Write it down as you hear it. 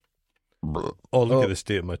Oh, look at the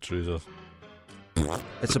state of my trousers.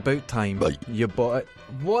 It's about time you bought it.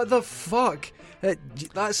 What the fuck?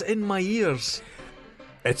 That's in my ears.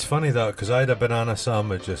 It's funny that because I had a banana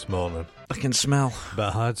sandwich this morning, I can smell.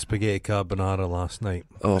 but I had spaghetti carbonara last night.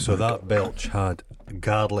 Oh, so my that belch had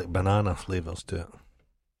garlic banana flavours to it.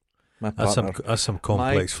 My That's partner, some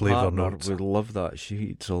complex flavour my partner notes. would love that. She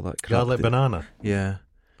eats all that crap. Garlic banana. Yeah.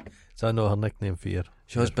 Is that not her nickname for you?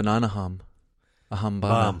 She has banana ham. A ham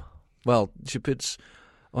Bam. Well, she puts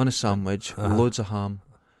on a sandwich loads of ham,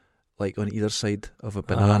 like on either side of a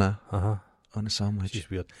banana on a sandwich. She's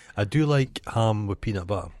weird. I do like ham with peanut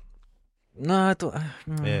butter. No, I don't.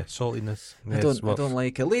 Yeah, saltiness. I don't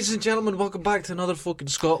like it. Ladies and gentlemen, welcome back to another fucking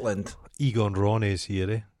Scotland. Egon Ronnie's here,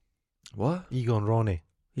 eh? What? Egon Ronnie.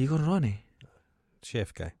 Egon Ronnie?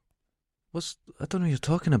 Chef guy. I don't know what you're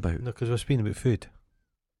talking about. No, because we're speaking about food.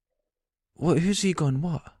 What? Who's Egon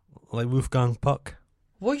what? Like Wolfgang Puck.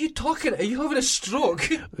 What are you talking? Are you having a stroke?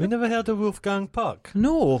 We never heard of Wolfgang Puck.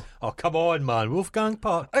 No. Oh, come on, man. Wolfgang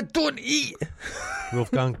Puck. I don't eat.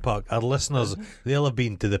 Wolfgang Puck. Our listeners, they'll have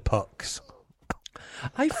been to the Pucks.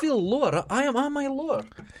 I feel lower. Am I lower?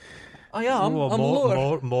 I am. Oh, I'm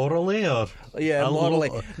lower. Morally or? Yeah,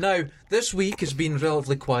 morally. Now, this week has been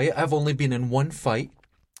relatively quiet. I've only been in one fight.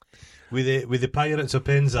 With the Pirates of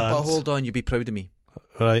Penzance. But hold on, you'd be proud of me.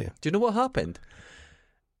 Right. Do you know what happened?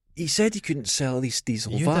 He said he couldn't sell his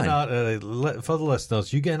diesel van. For the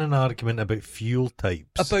listeners, you get in an argument about fuel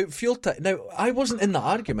types. About fuel type. Now, I wasn't in the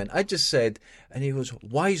argument. I just said, and he goes,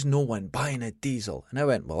 why is no one buying a diesel? And I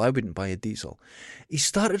went, well, I wouldn't buy a diesel. He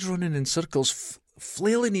started running in circles,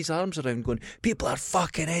 flailing his arms around going, people are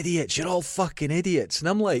fucking idiots. You're all fucking idiots. And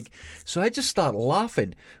I'm like, so I just start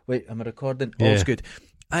laughing. Wait, am I recording? Yeah. All's good.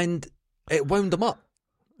 And it wound him up.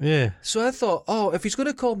 Yeah. So I thought, if he's going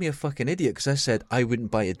to call me a fucking idiot because I said I wouldn't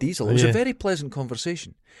buy a diesel, it was a very pleasant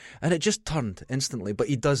conversation. And it just turned instantly. But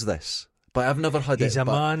he does this. But I've never had He's it. a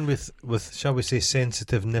man with, shall we say,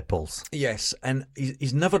 sensitive nipples. Yes, and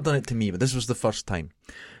he's never done it to me, but this was the first time.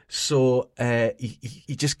 So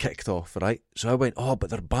he just kicked off, right? So I went, but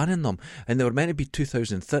they're banning them. And they were meant to be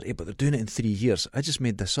 2030, but they're doing it in 3 years. I just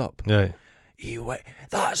made this up. Right. He went,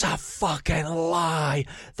 that's a fucking lie.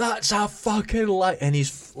 That's a fucking lie. And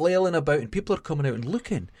he's flailing about, and people are coming out and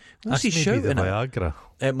looking. What's he shouting the at? Viagra.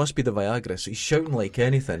 It must be the Viagra. So he's shouting like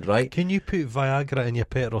anything, right? Can you put Viagra in your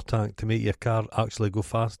petrol tank to make your car actually go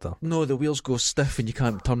faster? No, the wheels go stiff and you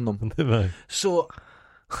can't turn them. So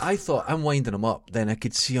I thought, I'm winding him up. Then I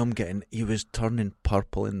could see him he was turning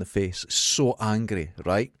purple in the face. So angry,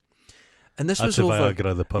 right? And this That's was over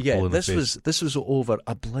Viagra, the purple in the face. this was over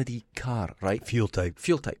a bloody car, right? Fuel type.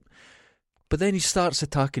 But then he starts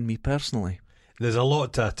attacking me personally. There's a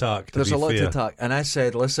lot to attack. There's a lot to attack, and I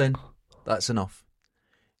said, "Listen, that's enough.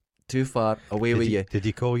 Too far. Away with you." Did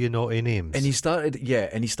he call you naughty names? And he started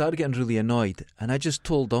getting really annoyed. And I just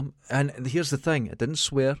told him. And here's the thing: I didn't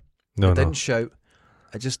swear. I didn't shout.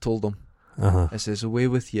 I just told him. I says, "Away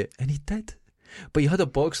with you," and he did. But he had a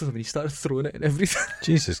box with him and he started throwing it and everything.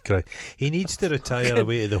 Jesus Christ. He needs to retire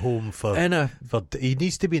away to the home he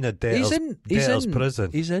needs to be in a debtor's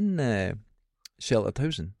prison. He's in sheltered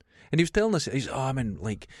housing. And he was telling us, I'm in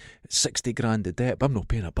like 60 grand of debt, but I'm not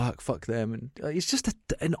paying it back, fuck them. And he's just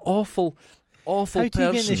an awful person. How do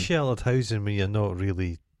you get into sheltered housing when you're not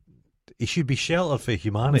really... He should be sheltered for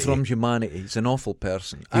humanity. From humanity. He's an awful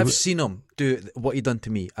person. I've seen him do what he done to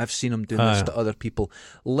me. I've seen him doing this to other people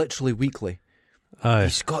literally weekly.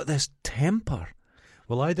 He's got this temper.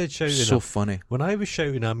 Well, I did shout at him. So funny. When I was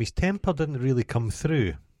shouting at him, his temper didn't really come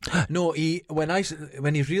through. No, when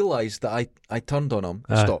he realised that I turned on him,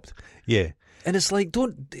 he stopped. Yeah. And it's like,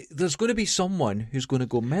 there's going to be someone who's going to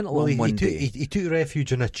go mental on one day. He took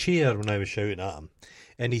refuge in a chair when I was shouting at him.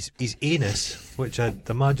 And his anus, which I'd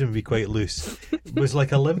imagine would be quite loose, was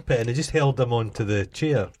like a limpet, and it just held him onto the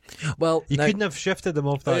chair. Well, you couldn't have shifted him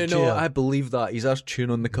off that chair. No, I believe that. He's our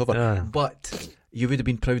tune on the cover. But you would have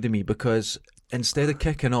been proud of me because instead of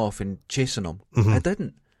kicking off and chasing him, I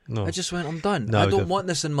didn't. No. I just went, I'm done. No, I don't want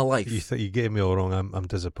this in my life. You gave me all wrong. I'm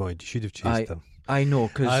disappointed. You should have chased him. I know,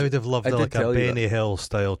 because I would have loved like a Benny Hill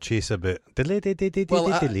style chase about. Well,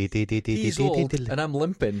 he's old and I'm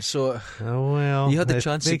limping, so you had the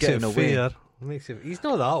chance of getting away. He's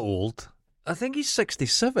not that old. I think he's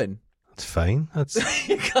 67. That's fine.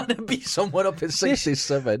 You can't be someone up at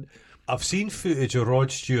 67. I've seen footage of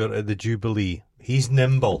Rod Stewart at the Jubilee. He's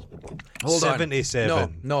nimble. Hold 77.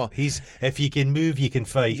 On. No. If you can move, you can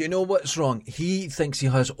fight. You know what's wrong? He thinks he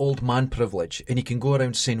has old man privilege and he can go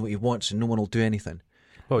around saying what he wants and no one will do anything.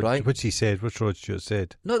 right? What's he said? What's Rod Stewart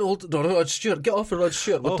said? Not old Rod Stewart. Get off of Rod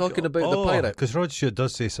Stewart. We're talking about the pirate. Because Rod Stewart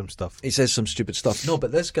does say some stuff. He says some stupid stuff. No,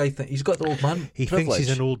 but this guy, he's got the old man He privilege. thinks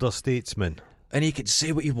he's an older statesman. And he can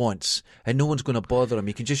say what he wants, and no one's going to bother him.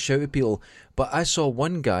 He can just shout at people. But I saw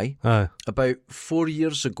one guy about 4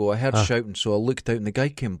 years ago. I heard shouting, so I looked out, and the guy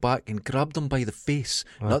came back and grabbed him by the face,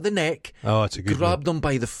 not the neck. Oh, it's a good grabbed him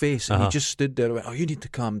by the face, and he just stood there and went, "Oh, you need to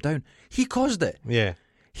calm down." He caused it. Yeah.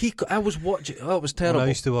 I was watching. Oh, it was terrible. When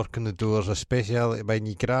I used to work on the doors, especially when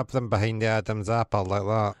you grab them behind the Adam's apple like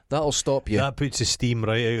that. That'll stop you. That puts the steam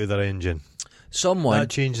right out of their engine. Someone That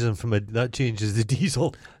changes them that changes the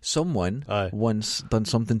diesel. Someone once done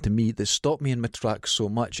something to me that stopped me in my tracks so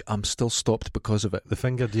much I'm still stopped because of it. The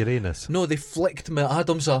fingered Uranus. No, they flicked my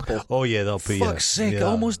Adam's apple. Oh yeah, that'll put you out. Fuck's sake, Yeah,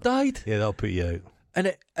 I almost died. Yeah, that'll put you out.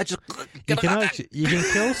 And I just You can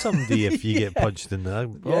kill somebody if you get punched in that.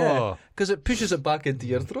 Yeah, because it pushes it back into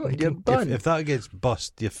your throat. You're done. If that gets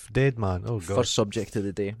bust, you're dead, man. Oh god. First subject of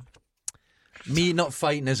the day. Me not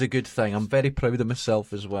fighting is a good thing. I'm very proud of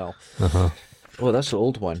myself as well. Oh, that's the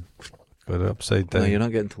old one. Got it upside down. No, you're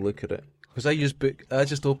not getting to look at it. Because I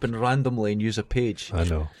just open randomly and use a page. I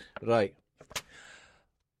know. Right.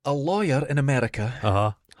 A lawyer in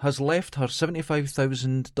America has left her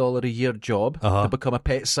 $75,000 a year job to become a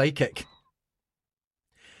pet psychic.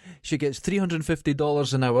 She gets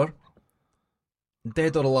 $350 an hour.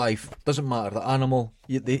 Dead or alive, doesn't matter. The animal,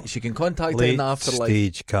 she can contact it in the afterlife.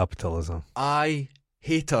 Late stage capitalism. I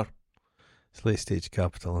hate her. It's late stage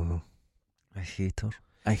capitalism. I hate her.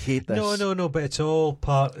 I hate this. No, but it's all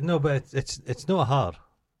part. No, but it's not her.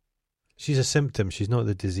 She's a symptom. She's not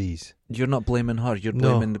the disease. You're not blaming her. You're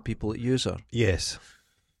blaming the people that use her. Yes.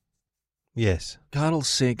 Carl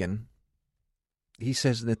Sagan, he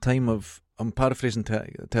says at the time of, I'm paraphrasing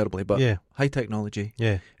terribly, but high technology,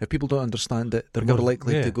 if people don't understand it, they're more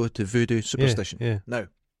likely to go to voodoo superstition. Yeah. Now,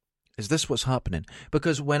 is this what's happening?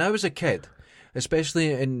 Because when I was a kid,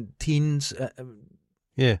 especially in teens,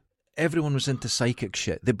 everyone was into psychic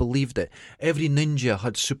shit. They believed it. Every ninja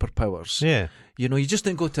had superpowers. Yeah. You know, you just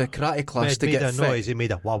didn't go to a karate class to get fit. It made a noise. It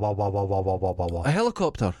made a wah wah wah wah wah wah wah wah wah. A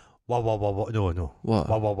helicopter. Wah wah wah wah. No. What?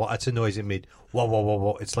 Wah wah wah. That's a noise it made. Wah wah wah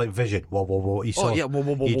wah. It's like vision. Wah wah wah. He saw. Oh yeah. Wah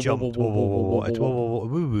wah wah. He jumped. Wah wah wah wah. It's wah wah wah.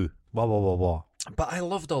 Woo woo. Wah wah wah wah. But I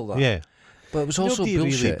loved all that. Yeah. But it was also Nobody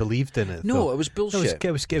bullshit. really believed in it. No, though. it was bullshit.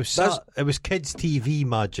 It was kids' TV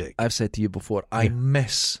magic. I've said to you before, I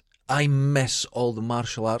miss all the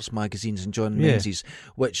martial arts magazines and John Menzies,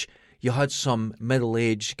 which you had some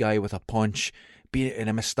middle-aged guy with a paunch in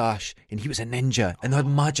a moustache, and he was a ninja, and they had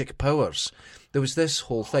magic powers. There was this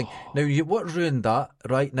whole thing. Now, what ruined that,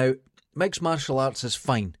 right? Now, mixed martial arts is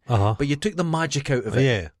fine, but you took the magic out of it.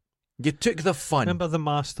 Yeah. You took the fun. Remember The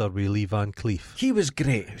Master with Lee Van Cleef? He was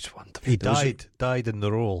great. It was wonderful. He died in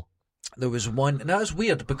the role. There was one, and that was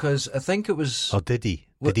weird because I think it was... Or did he?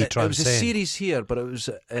 Did he transcend? It was a series here, but it was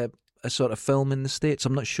a sort of film in the States.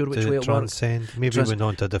 I'm not sure which way it transcend? worked. Maybe it went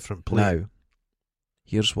on to a different plane. Now,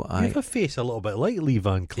 here's what You have a face a little bit like Lee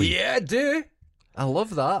Van Cleef. Yeah, I do. I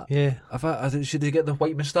love that. Yeah. Should they get the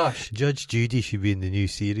white moustache? Judge Judy should be in the new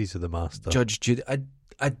series of The Master. Judge Judy.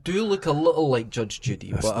 I do look a little like Judge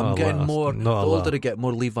Judy, but I'm getting more... The older I get,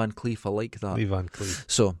 more Lee Van Cleef. I like that. Lee Van Cleef.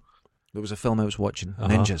 So, there was a film I was watching,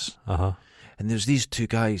 Ninjas. And there's these two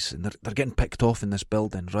guys, and they're getting picked off in this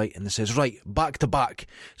building, right? And it says, right, back to back.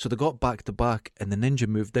 So they got back to back, and the ninja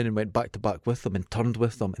moved in and went back to back with them and turned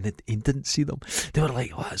with them, and he didn't see them. They were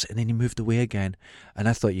like, what? And then he moved away again. And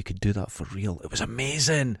I thought you could do that for real. It was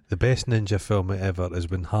amazing. The best ninja film ever is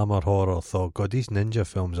when Hammer Horror thought, God, these ninja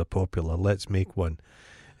films are popular. Let's make one.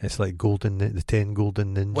 It's like the 10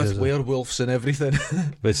 Golden Ninjas. With werewolves and everything.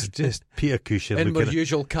 But it's just Peter Cushing in looking our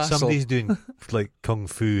usual castle. Somebody's doing like Kung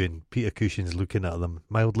Fu and Peter Cushing's looking at them,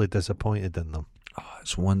 mildly disappointed in them. Oh,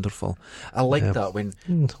 it's wonderful. I like that when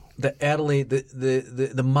the early,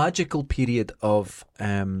 the magical period of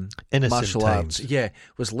martial arts,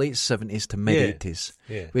 was late 70s to mid 80s,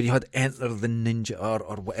 where you had Enter the Ninja or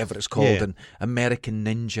whatever it's called, and American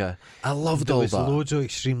Ninja. I loved all that. There was loads of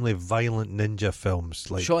extremely violent ninja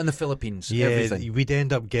films, like shot in the Philippines. Yeah, everything. We'd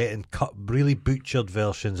end up getting really butchered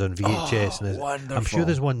versions on VHS. And wonderful. I'm sure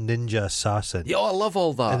there's one Ninja Assassin. Yeah, I love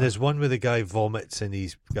all that. And there's one where the guy vomits in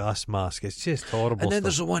his gas mask. It's just horrible. And then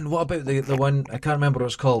there's the one. What about the one? I can't remember what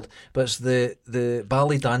it's called, but it's the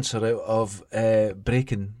ballet dancer out of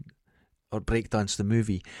Breaking or Breakdance the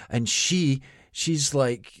movie, and she's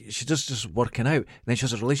like she's just working out. And then she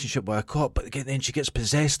has a relationship with a cop, but then she gets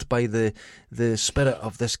possessed by the spirit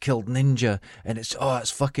of this killed ninja, and it's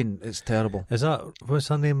terrible. Is that what's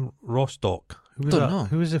her name? Rostock. Don't know.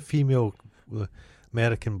 Who was the female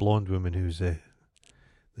American blonde woman who's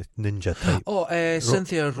the ninja type. Oh,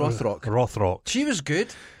 Cynthia Rothrock. Rothrock. She was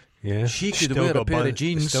good. Yeah. She could Still wear a got pair of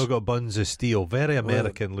jeans. Still got buns of steel. Very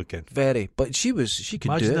American looking. Very. But she could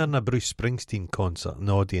Imagine do her it. in a Bruce Springsteen concert in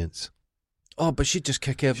the audience. Oh, but she'd just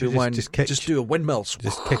kick everyone. just kick- Just do a windmills.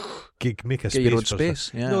 Just make a Get space your own for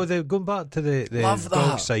space. Yeah. No, they're going back to the Love dog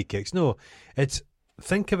that. psychics. No, it's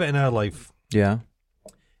think of it in our life. Yeah.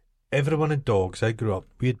 Everyone had dogs. I grew up.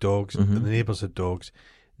 We had dogs. Mhm. And the neighbours had dogs.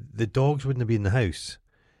 The dogs wouldn't be in the house.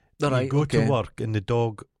 All right, You'd go okay. to work and the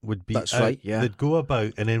dog would be That's out. right, yeah. They'd go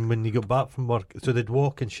about, and then when you got back from work, so they'd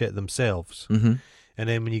walk and shit themselves. Mm-hmm. And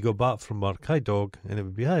then when you go back from work, hi dog, and it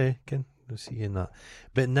would be hi, can I see you in that.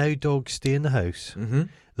 But now dogs stay in the house. Mm-hmm.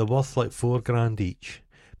 They're worth like $4,000 each.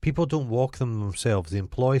 People don't walk them themselves. They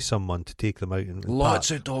employ someone to take them out and Lots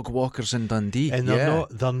back. of dog walkers in Dundee. And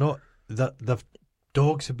the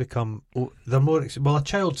dogs have become, they're more, well, a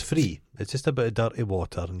child's free. It's just a bit of dirty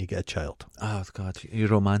water and you get a child. Oh, God, you're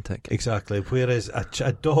romantic. Exactly. Whereas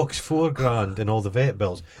a dog's $4,000 and all the vet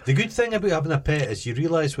bills. The good thing about having a pet is you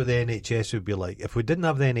realise what the NHS would be like. If we didn't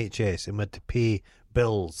have the NHS and we had to pay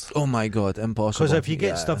bills. Oh, my God, impossible. Because if you get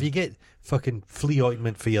Yeah. stuff, you get fucking flea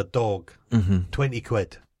ointment for your dog, Mm-hmm. 20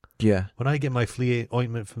 quid. Yeah. When I get my flea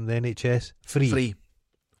ointment from the NHS, free. Free.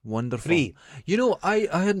 Wonderful. Free. You know, I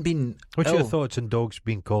hadn't been What's ill. your thoughts on dogs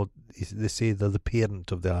being called, they say they're the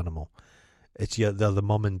parent of the animal. They're the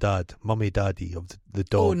mum and dad, mummy daddy of the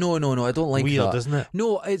dog. Oh, no, I don't like Weird, that. isn't it?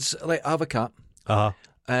 No, it's like, I have a cat. Uh-huh.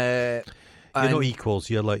 You're You're not equals,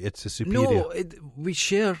 you're like, it's a superior. No, we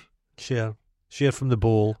share. Share from the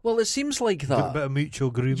bowl. Well, it seems like A that. bit of mutual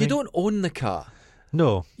grooming. You don't own the cat.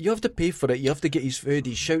 No. You have to pay for it. You have to get his food.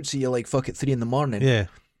 He shouts at you like fuck at 3 a.m. Yeah.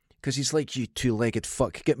 because he's like, you two-legged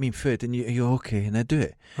fuck, get me food, and you're okay, and I do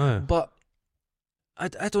it. Oh, But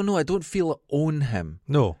I don't know. I don't feel I own him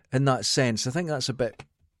no. in that sense. I think that's a bit.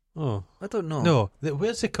 Oh. I don't know. No.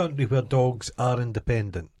 Where's the country where dogs are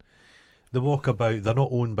independent? They walk about, they're not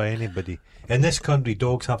owned by anybody. In this country,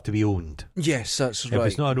 dogs have to be owned. Yes, that's If right.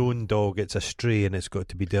 it's not an owned dog, it's a stray and it's got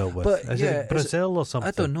to be dealt with. But, is yeah, it Brazil or something?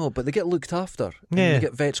 I don't know, but they get looked after. And Yeah. you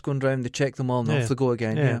get vets going round, they check them all, and Yeah. off they go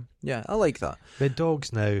again. Yeah. Yeah, I like that. But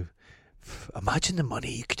dogs now, imagine the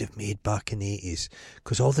money you could have made back in the 80s.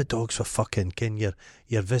 Because all the dogs were fucking, your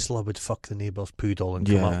Vizsla would fuck the neighbour's poodle and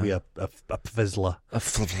come Yeah. up with a Vizsla.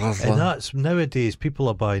 And that's, nowadays, people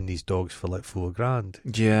are buying these dogs for like $4,000.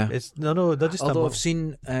 Yeah. It's, no, they're just Although I've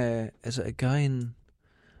seen, is it a guy in,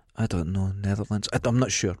 I don't know, Netherlands? I'm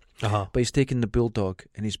not sure. uh-huh. But he's taken the bulldog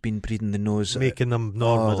and he's been breeding the nose. Making them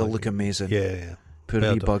normal. Oh, they look amazing. Yeah, yeah. Poor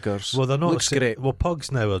Better. wee buggers. Well, they're not. Looks great. Well,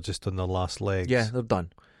 pugs now are just on their last legs. Yeah, they're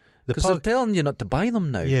done. the Because they're pug, telling you not to buy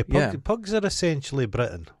them now. yeah, pugs are essentially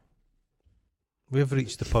Britain. We've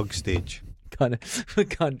reached the pug stage. We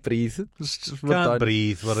can't breathe. It's just, we're Can't done.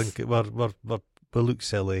 breathe. We look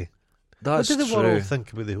silly. That's what do the true. world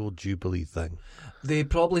think about the whole Jubilee thing? They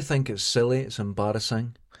probably think it's silly. It's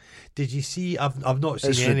embarrassing. Did you see? I've not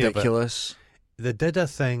seen It's any ridiculous. of it. They did a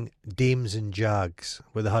thing, Dames and Jags,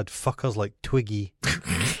 where they had fuckers like Twiggy,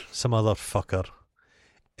 some other fucker,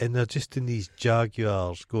 and they're just in these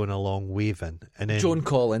Jaguars going along waving, and then Joan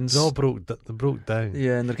Collins. they all broke down.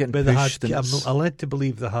 Yeah, and they're getting But they had, pushed. and it's- I led to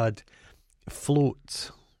believe they had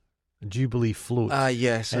floats, Jubilee floats. Ah,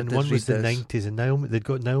 yes. I and did one was read the this. 90s, and they'd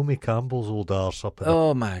got Naomi Campbell's old arse up in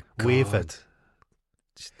Oh my god. waving.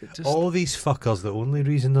 Just- All these fuckers, the only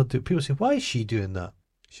reason they're doing, people say, why is she doing that?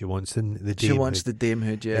 She wants the she wants damehood. the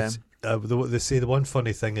damehood, yeah. It's, they say the one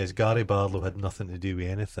funny thing is Gary Barlow had nothing to do with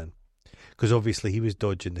anything. Because obviously he was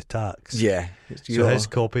dodging the tax. Yeah. So his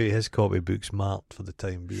copybook's marked for the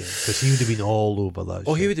time being. Because he would have been all over that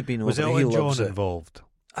Oh, shit. he would have been Was over. He Elton loves John it. involved?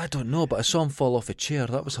 I don't know, but I saw him fall off a chair.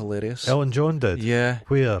 That was hilarious. Elton John did? Yeah.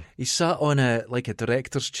 Where? He sat on a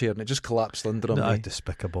director's chair and it just collapsed under him. That mate.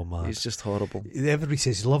 despicable man. He's just horrible. Everybody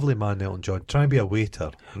says he's a lovely man, Elton John. Try and be a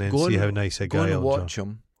waiter and then Go see and- how nice a Go guy and Elton John. watch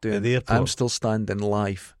him At doing the airport. I'm Still Standing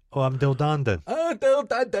live. Oh, I'm Dill Dandin.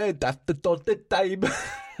 After the time.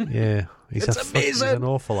 Yeah. He's It's He's amazing. an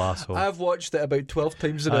awful asshole. I've watched it about 12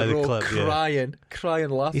 times in Ah, a the row, clip, yeah. crying,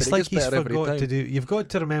 laughing. It's It like gets he's better every forgot time. to do. You've got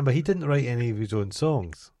to remember, he didn't write any of his own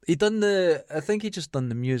songs. I think he just done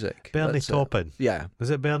the music. Bernie That's it. Taupin. Yeah. Is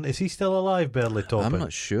it Bernie? Is he still alive, Bernie Taupin? I'm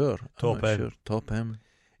not sure. Taupin. Taupin.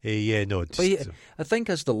 Yeah, no. But I think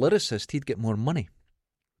as the lyricist, he'd get more money.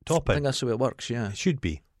 I think Taupin. that's the way it works, yeah. It should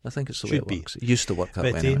be. I think it's the way Should it be. works. It used to work that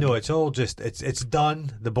But way. Anyway. no, it's all just, it's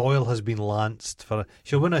done. The boil has been lanced for,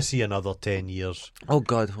 she'll win I see another 10 years. Oh,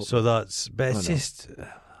 God. So that's, but it's Oh,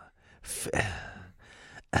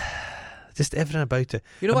 no. just everything about it.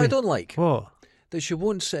 You know I what mean, I don't like? What? That she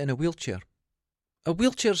won't sit in a wheelchair. A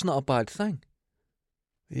wheelchair's not a bad thing.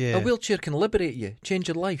 Yeah. A wheelchair can liberate you, change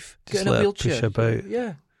your life. Just Get in a let her wheelchair. push about.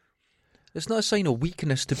 Yeah. It's not a sign of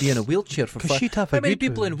weakness to be in a wheelchair for 'Cause fun. she'd have How a many good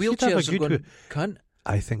people in one. She'd have a wheelchairs are good going, one. cunt?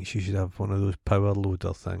 I think she should have one of those power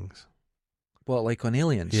loader things. What, like on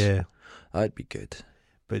Aliens? Yeah. That'd be good.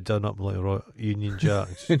 But done up like Union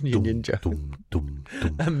Jacks. Union Jack.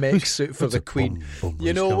 A mech suit for the Queen.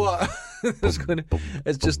 You know what?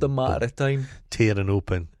 It's just a matter of time. Tearing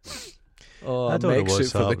open. Oh, I a don't know mech what's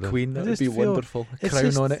suit for the happening. Queen. I That'd just be feel- wonderful. A It's crown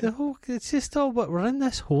just on it. it's just all, but we're in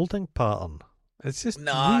this holding pattern. It's just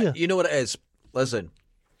Nah, weird. you know what it is? Listen,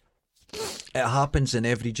 it happens in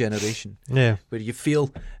every generation Yeah. where you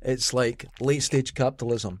feel it's like late stage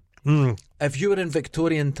capitalism. Mm. If you were in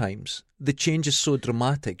Victorian times, the change is so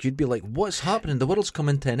dramatic, you'd be like, what's happening? The world's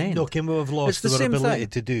coming to an end. No, can we have It's lost the our same ability thing.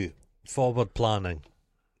 to do forward planning?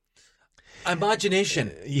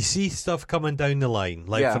 Imagination. You see stuff coming down the line.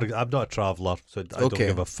 Like, Yeah. I'm not a traveller, so I don't Okay.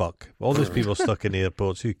 give a fuck. All those people stuck in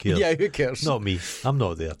airports, who cares? Yeah, who cares? Not me. I'm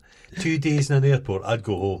not there. 2 days in an airport, I'd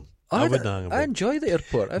go home. I wouldn't hang I about. enjoy the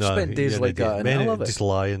airport. I've No, spent days you're an like idiot. that, and Men I love it. just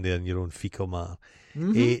lying there in your own fecal matter.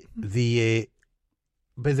 Mhm.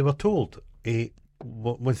 But they were told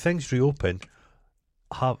when things reopen,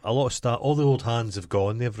 have a lot of staff. All the old hands have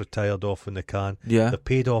gone. They've retired off when they can. Yeah. They've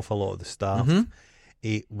paid off a lot of the staff. Mhm.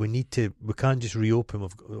 We can't just reopen.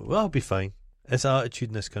 Well, it'll be fine. It's attitude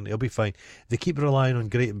in this country. It'll be fine. They keep relying on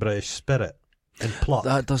great British spirit and pluck.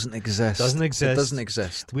 That doesn't exist. Doesn't exist. It doesn't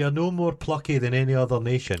exist. We are no more plucky than any other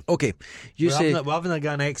nation. Okay, you we say... haven't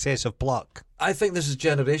got an excess of pluck. I think this is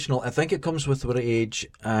generational. I think it comes with our age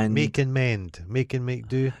and... Make and mend. Make and make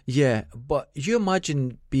do. Yeah, but you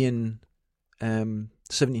imagine being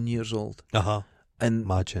 17 years old Uh-huh. and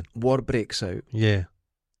Imagine. war breaks out, Yeah.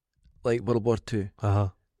 like World War II. Uh-huh.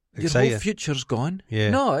 Your Exciting. whole future's gone.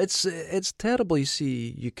 Yeah. No, it's terrible. You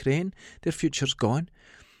see Ukraine, their future's gone.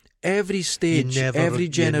 Every You stage, never- every you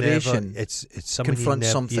generation. never- it's something confronts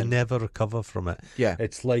you something. never recover from it. Yeah.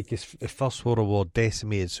 It's like the First World War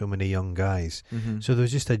decimated so many young guys. Mhm. So there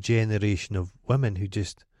was just a generation of women who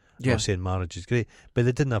just, I'm Yeah. not saying marriage is great, but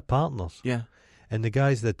they didn't have partners. Yeah. And the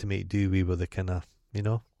guys that had to make do, we were the kind of,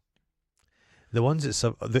 the ones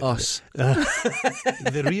that, Us.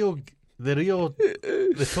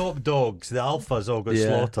 the top dogs, the alphas all got Yeah.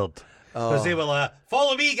 slaughtered. Because they were like,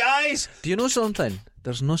 follow me, guys! Do you know something?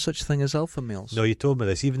 There's no such thing as alpha males. No, you told me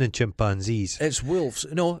this, even in chimpanzees. It's wolves.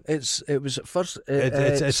 No, it was first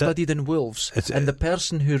It's studied in wolves. it's- And the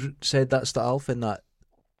person who said that's the alpha in that,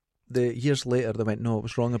 the years later they went, no, it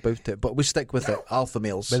was wrong about it. But we stick with it. Alpha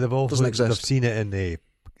males. But they've Doesn't they've exist. seen it in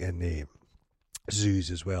the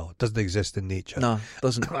zoos as well. It doesn't exist in nature. No,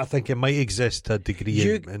 doesn't. I think it might exist to a degree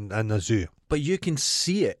You- in a zoo. But you can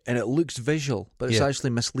see it and it looks visual, but it's Yeah. actually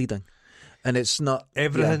misleading. And it's not.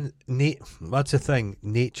 Everything, that's the thing.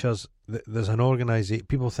 Nature's, there's an organisation.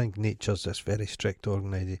 People think nature's this very strict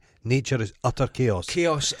organisation. Nature is utter chaos.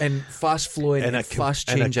 Chaos and fast flowing and fast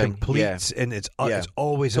changing. And it completes, yeah. and it's Yeah.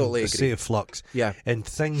 always Totally in a agree. state of flux. Yeah. And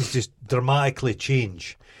things just dramatically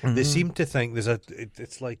change. They Mhm. seem to think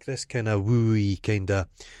it's like this kind of woo-y kind of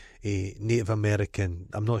Native American.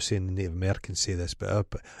 I'm not saying the Native Americans say this, but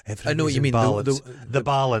everything I know what is you in mean. balance. The The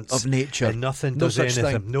balance of nature. and nothing No does such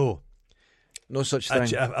anything. thing. No, No such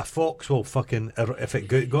thing. a fox will fucking, if it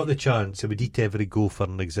got the chance, it would eat every gopher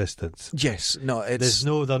in existence. Yes. No, it's. It's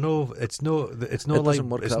not It like doesn't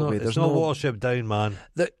work it's that not, way. It's There's not no- Watership Down, man.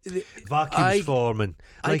 the Vacuums forming.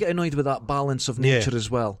 I Like, get annoyed with that balance of Yeah. nature as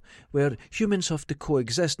well, where humans have to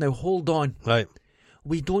coexist. Now, hold on. right,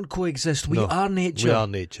 We don't coexist. We No, are nature. we are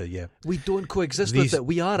nature. Yeah, We don't coexist These- with it.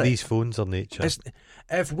 We are it. these phones are nature. It's-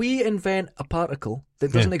 if we invent a particle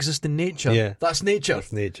that doesn't Yeah. exist in nature, Yeah. that's nature.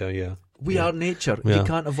 That's nature. Yeah. We Yeah. are nature. Yeah. You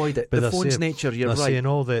can't avoid it. But The they're phone's saying- nature. You're They're right. saying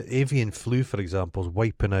all the avian flu, for example, is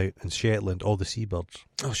wiping out in Shetland all the seabirds.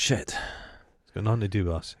 Oh shit! It's got nothing to do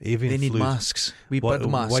with us. Avian They need flu's- masks. We Wi- bid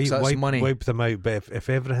masks. That's wipe, money. Wipe them out. But if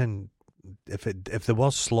everything, if there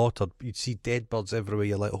was slaughtered, you'd see dead birds everywhere.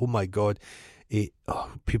 You're like, oh my god,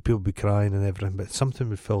 people would be crying and everything. But something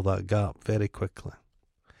would fill that gap very quickly,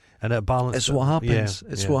 and it balances. It's what happens.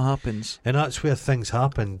 Yeah, It's yeah. what happens. And that's where things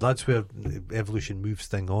happen. That's where evolution moves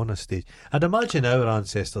thing on a stage. I'd imagine our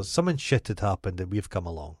ancestors, something shit had happened and we've come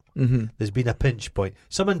along. Mm-hmm. There's been a pinch point.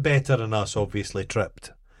 Someone better than us obviously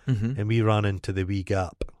tripped, Mm-hmm. and we ran into the wee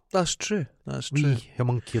gap. That's true. That's true. Wee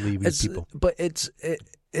homunculi wee people. But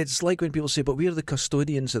it's like when people say, "But we're the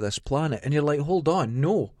custodians of this planet," and you're like, "Hold on,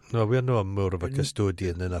 no." No, we're no more of a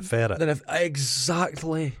custodian than a ferret. Then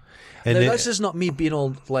exactly. And Now, this is not me being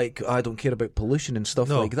all like, I don't care about pollution and stuff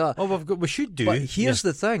no. like that. Oh, we should do. But here's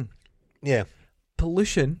the thing: yeah.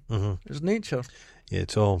 pollution Mm-hmm. is nature. Yeah,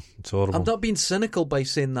 it's horrible. I'm not being cynical by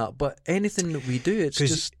saying that, but anything that we do, it's 'Cause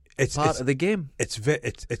just it's part of the game. It's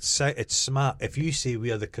smart. If you say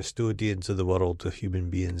we are the custodians of the world, of human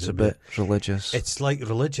beings, It's a bit religious. it's like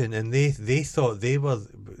religion, and they thought it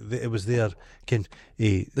was their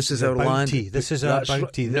This is their our bounty. land. This is our That's right.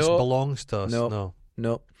 bounty. This No. belongs to us. No.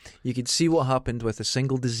 No, you could see what happened with a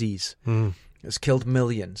single disease. It's killed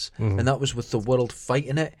millions, and that was with the world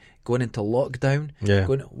fighting it, going into lockdown. Yeah.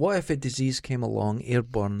 What if a disease came along,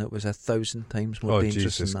 airborne, that was 1,000 times more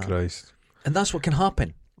dangerous Jesus than that? Christ, And that's what can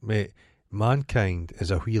happen. mate! Mankind is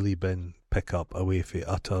a wheelie bin pickup away from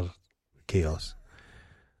utter chaos.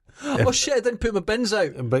 Oh shit! I didn't put my bins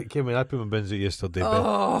out. But Kim, I put my bins out yesterday.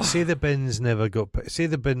 Oh. But say the bins never got. Say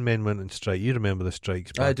the bin men went on strike. You remember the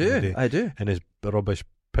strikes? Back I in the do. day, I do. and his rubbish.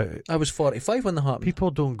 I was 45 when that happened. People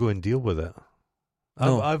don't go and deal with it.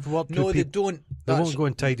 No. I've worked No, with they people. don't. They won't go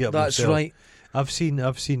and tidy up That's themselves. right. I've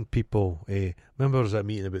seen people. Remember, I was at a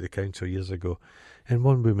meeting about the council years ago, and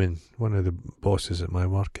one woman, one of the bosses at my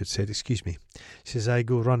work, had said, "Excuse me," she says, "I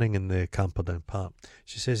go running in the Camperdown Park."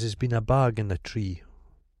 She says, "There's been a bag in a tree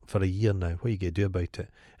for a year now. What are you going to do about it?"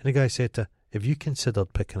 And the guy said to her, "Have you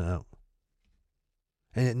considered picking it up?"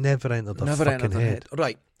 And it never entered her Never fucking entered their head. head.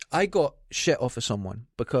 Right. I got shit off of someone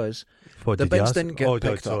because What, the did you bins ask? didn't get oh,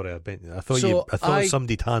 picked up. sorry, I thought So I thought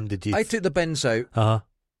somebody'd handed you. I took the bins out, Uh-huh.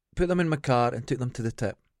 put them in my car, and took them to the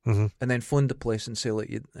tip. Mm-hmm. And then phoned the place and say, look,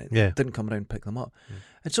 you Yeah. didn't come around and pick them up.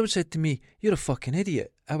 And someone said to me, "You're a fucking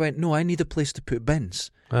idiot." I went, "No, I need a place to put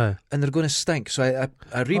bins, Aye. and they're going to stink." So I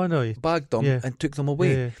Oh, no. bagged them Yeah. and took them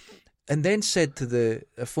away. Yeah. And then said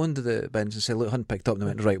I phoned to the bins and said, "Look, I hadn't picked up." And they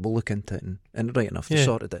went, "Right, we'll look into it." And right enough, they Yeah.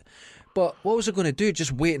 sorted it. But what was I going to do?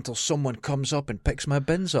 Just wait until someone comes up and picks my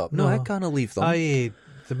bins up? No, No. I can't leave them.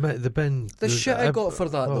 The bin. The shit I got for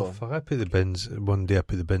that, oh, though. Fuck, I put the bins, one day I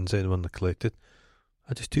put the bins out and one I collected.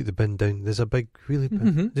 I just took the bin down. There's a big wheelie bin.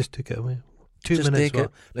 Mhm. Just took it away. 2 Just minutes. take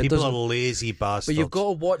it. It People are doesn't- lazy bastards. But you've got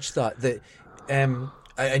to watch that.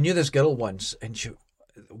 I knew this girl once, and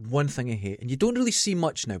one thing I hate, and you don't really see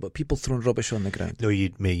much now, but people throwing rubbish on the ground. No, you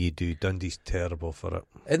do. Dundee's terrible for it.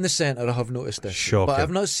 In the centre, I have noticed this. Shocking. But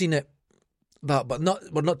I've not seen it that, but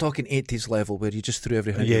we're not talking 80s level where you just threw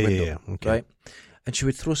everything out Yeah, the yeah, window, yeah. Okay. right? And she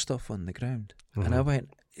would throw stuff on the ground. And Mhm. I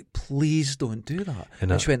went, "Please don't do that."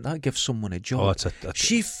 And And she went, "That gives someone a job." Oh, it's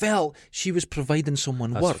She felt she was providing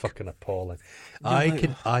someone that's work. fucking appalling. You're like,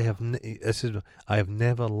 I have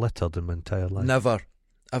never littered in my entire life. Never.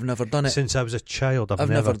 I've never done it. Since I was a child, I've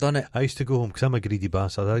never done it. I used to go home because I'm a greedy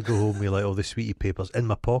bastard. I'd go home with like all the sweetie papers in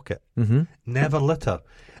my pocket. Mm-hmm. Never litter,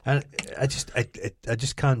 and I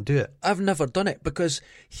just can't do it. I've never done it because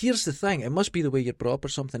here's the thing: it must be the way you're brought up or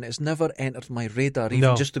something. It's never entered my radar, even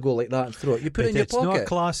No. just to go like that and throw it. You put it in your It's not a pocket.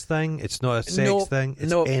 class thing. It's not a sex No, thing. It's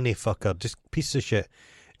no. any fucker. Just piece of shit.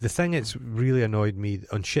 The thing that's really annoyed me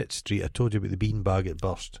on Shit Street, I told you about the beanbag it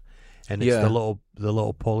burst, and it's Yeah. the little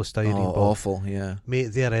polystyrene Oh, ball. awful! Yeah, Mate,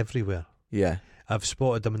 they're everywhere. yeah. I've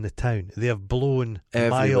spotted them in the town. They have blown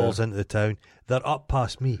Everywhere. miles into the town. They're up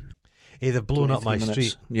past me. They've blown up my 23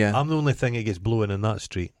 minutes. street. Yeah. I'm the only thing that gets blown in that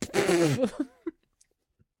street.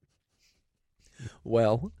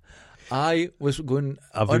 Well, I was going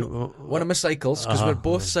I've on been- one of my cycles because we're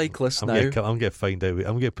both cyclists I'm now. going to find out. I'm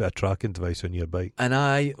going to put a tracking device on your bike. And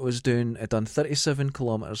I done 37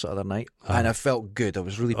 kilometres the other night, Ah. and I felt good. I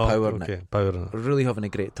was really powering it, Powering it. really having a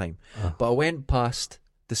great time. Ah. But I went past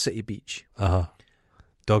the city beach, Uh-huh.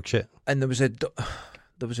 Dog shit. and there was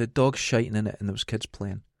a dog shiting in it, and there was kids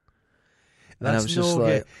playing. And I That's was just no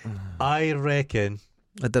like, good. I reckon,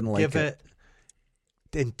 I didn't like give it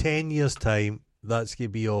in 10 years' time, that's going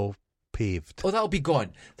to be all paved. Oh, that'll be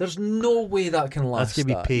gone. There's no way that can last. That's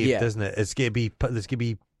going to be paved, yeah. isn't it? There's going to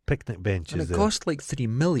be picnic benches And it there. cost like $3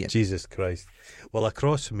 million. Jesus Christ. Well,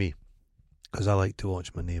 across from me, because I like to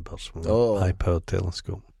watch my neighbours with Oh. a high-powered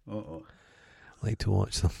telescope. Uh-oh. I like to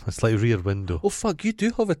watch them. It's like Rear Window. Oh fuck! You do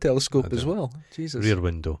have a telescope I as do. well. Jesus. Rear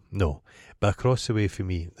Window. No. But across the way from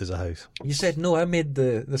me, there's a house. You said no. I made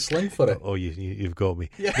the sling for it. Oh, you've got me.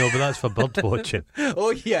 Yeah. No, but that's for bird watching. Oh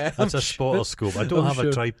yeah. That's I'm a sure. spotter scope. I don't I'm have sure.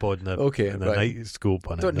 a tripod and a, Okay, and a right. night scope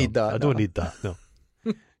on it. Don't no. need that, I don't no. need that,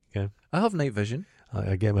 no. I have night vision.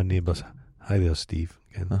 I get my neighbours. Hi there, Steve.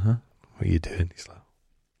 Again. Uh-huh. What are you doing? He's like,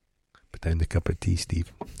 put down the cup of tea,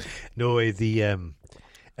 Steve. No,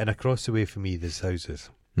 and across the way from me, there's houses.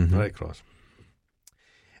 Mm-hmm. Right across.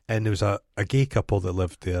 And there was a gay couple that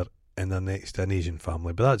lived there, and they're next to an Asian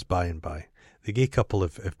family, but that's by and by. The gay couple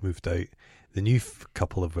have moved out. The new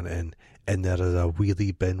couple have went in, and there is a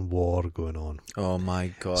wheelie bin war going on. Oh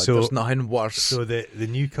my god! So- There's nothing worse. So the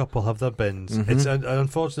new couple have their bins. Mhm. It's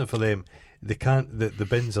unfortunate for them. They can't. The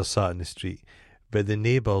bins are sat in the street, but the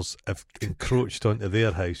neighbours have encroached onto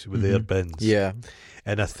their house with their bins. Yeah.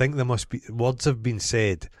 And I think there must be words have been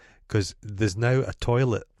said because there's now a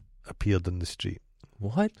toilet appeared in the street.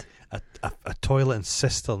 What? A toilet and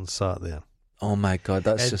cistern sat there. Oh my God,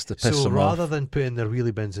 that's And just to piss so them rather off. than putting their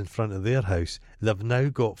wheelie bins in front of their house, they've now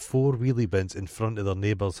got 4 wheelie bins in front of their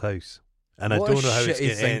neighbour's house. And What I don't a know how it's shitty going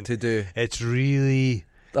to thing end. to do. It's really.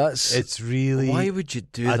 Why would you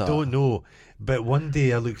do I that? don't know. But one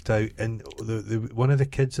day I looked out and one of the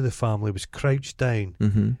kids of the family was crouched down,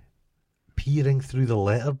 Mm-hmm. peering through the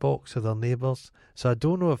letterbox of their neighbours. So I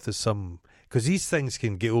don't know if there's some. Because these things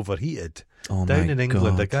can get overheated. Oh Down my in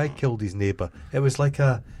England, God. a guy killed his neighbour. It was like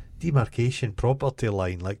a demarcation property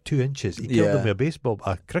line, like 2 inches. He killed him with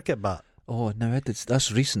a cricket bat. Oh, now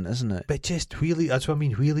that's recent, isn't it? But just wheelie, that's what I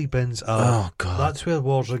mean, wheelie bins are. Oh, God. That's where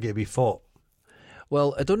wars are going to be fought.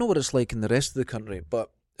 Well, I don't know what it's like in the rest of the country, but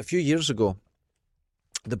a few years ago,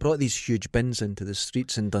 they brought these huge bins into the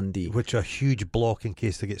streets in Dundee. Which are a huge block in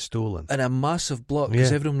case they get stolen. And a massive block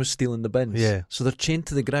because Yeah. everyone was stealing the bins. Yeah. So they're chained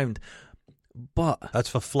to the ground. But, That's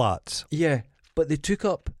for flats. yeah, but they took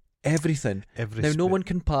up everything. Now, no one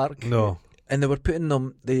can park. No. And they were putting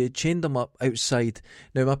them, they chained them up outside.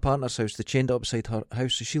 Now, my partner's house, they chained it upside her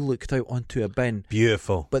house, so she looked out onto a bin.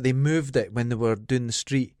 Beautiful. But they moved it when they were doing the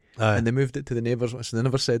street. Aye. And they moved it to the neighbours, so they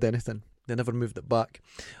never said anything. They never moved it back.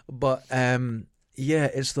 But, yeah,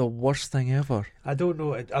 it's the worst thing ever. I don't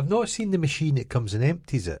know. I've not seen the machine that comes and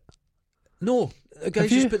empties it. No, the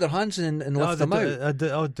guys you? just put their hands in and lift them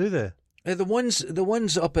out. Do they? The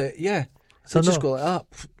ones up at, yeah, So they just no- go like that,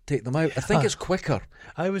 take them out. I think it's quicker.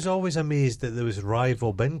 I was always amazed that there was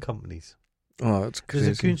rival bin companies. Oh, it's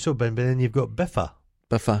There's a Kunso bin, but then you've got Biffa.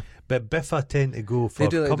 Biffa. But Biffa tend to go for They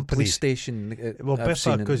do like the police companies. station. Well, I've Biffa,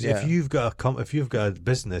 seen because yeah. if you've got a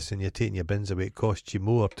business and you're taking your bins away, it costs you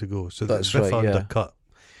more to go. So That's Biffa right, yeah. undercut.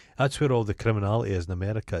 That's where all the criminality is in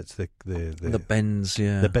America. It's the bins,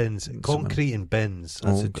 yeah. the bins, concrete and bins.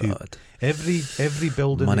 That's Oh, the two. God. Every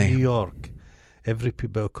building Money. in New York, every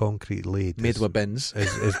bit of concrete laid Made is, with bins.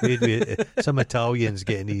 is made with some Italians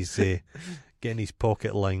getting his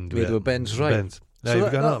pocket lined Made with bins, right. Now, So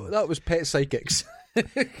you've got that another- was Pet Psychics.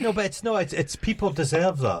 No, but it's not. It's people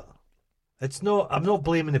deserve that. It's not. I'm not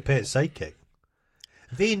blaming the pet psychic.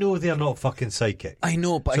 They know they're not fucking psychic. I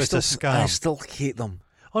know, but So it's a scam. I still hate them.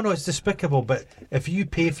 Oh no, it's despicable. But if you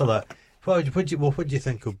pay for that, what do you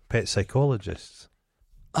think of pet psychologists?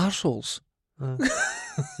 Arseholes.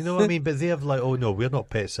 You know what I mean? But they have like, oh no, we're not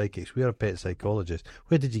pet psychics. We're a pet psychologist.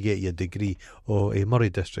 Where did you get your degree? Oh, a Murray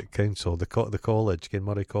District Council, the college,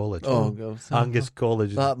 Murray College. Oh, God. Angus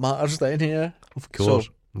College. That matters then, yeah. Of course.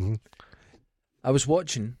 So, Mhm. I was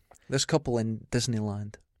watching this couple in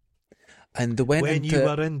Disneyland. And they went When into... you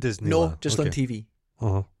were in Disneyland? No, just on Okay. TV.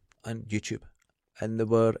 Uh-huh. On YouTube, and they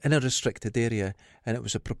were in a restricted area, and it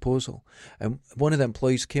was a proposal. And one of the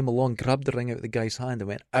employees came along, grabbed the ring out of the guy's hand, and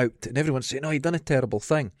went out. And everyone's saying, "Oh, he done a terrible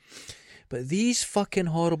thing." But these fucking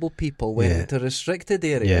horrible people went Yeah. into a restricted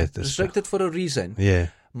area, Yeah, that's- restricted for a reason. Yeah.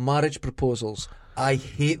 Marriage proposals. I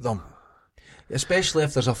hate them, especially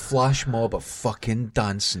if there's a flash mob of fucking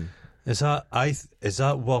dancing. Is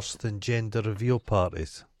that worse than gender reveal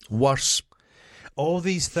parties? Worse. All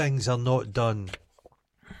these things are not done.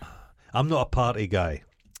 I'm not a party guy.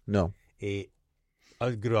 No, I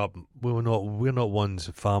grew up. We're not one's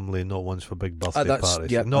family, not one's for big birthday that's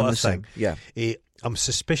parties. yeah, not I'm a the thing. same. Yeah, I'm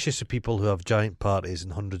suspicious of people who have giant parties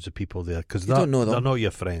and hundreds of people there because You don't know them. they're not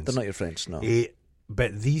your friends. they're not your friends. No,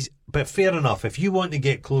 But fair enough. If you want to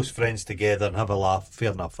get close friends together and have a laugh,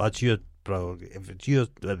 fair enough. That's your prerogative. If it's your,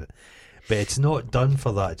 but it's not done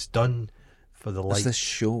for that. It's done for the it's light. this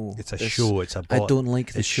show. It's a This- show. It's a. I don't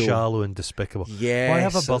like the It's show. shallow and despicable. Yes, Why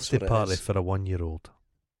have a that's birthday what it party is. for a 1-year-old?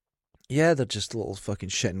 Yeah, they're just little fucking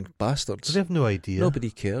shitting bastards. They have no idea.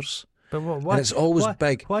 Nobody cares. But why? And it's always why,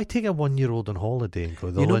 big. Why take a 1-year-old on holiday and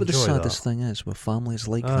go? They'll You know what the enjoy saddest thing is with families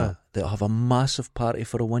like Ah. that have a massive party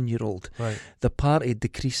for a 1-year-old. Right. The party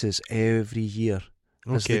decreases every year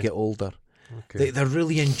as they Okay. get older. Okay. They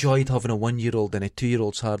really enjoyed having a 1-year-old and a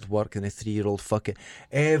 2-year-old's hard work and a 3-year-old fuck it.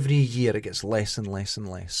 Every year it gets less and less and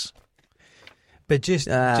less. But just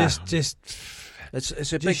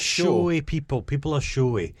It's a big show. showy people. People are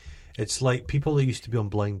showy. It's like people that used to be on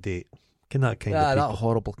Blind Date. Can that kind of That people?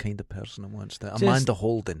 horrible kind of person I once did. Just- Amanda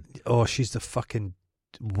Holden. Oh, she's the fucking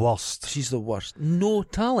worst. She's the worst. No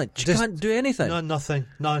talent. She Just- can't do anything. No, nothing.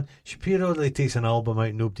 No, she periodically takes an album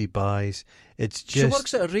out nobody buys. It's She just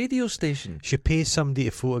works at a radio station. she pays somebody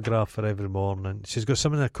to photograph her every morning. She's got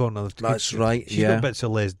some in the corner. That's right, She's yeah. got bits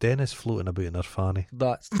of Les Dennis floating about in her fanny.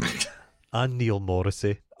 That's And Neil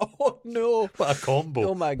Morrissey. Oh no! What a combo.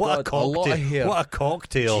 Oh my What a God, a lot of cocktail. hair. What a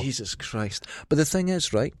cocktail. Jesus Christ! But the thing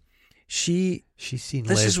is, right? She's seen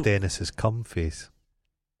This Les is- Dennis's cum face.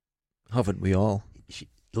 haven't we all?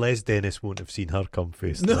 Les Dennis won't have seen her cum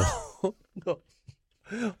face. No, though. no.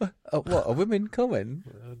 What, a woman coming?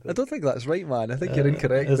 I don't think that's right, man. I think you're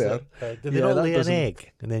incorrect Is there. it? Do they Yeah, not that lay an doesn't-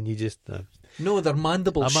 egg? And then you just... No, their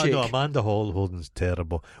mandible shake. No, Amanda Holden's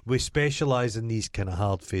terrible. We specialise in these kind of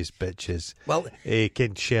hard-faced bitches. Well,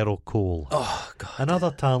 Ken Cheryl Cole. oh God,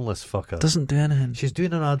 Another talentless fucker. doesn't do anything. She's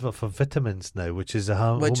doing an advert for vitamins now, which is a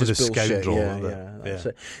home Which of is the bullshit. scoundrel. Yeah, isn't it? yeah. That's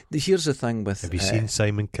it. Here's the thing with. Have you seen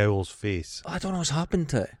Simon Cowell's face? I don't know what's happened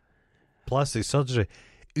to it. Plastic surgery.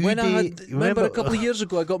 When I Udi- had, remember a couple of years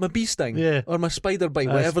ago, I got my bee sting, Yeah. or my spider bite,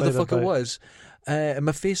 whatever the spider fuck it bite. was, and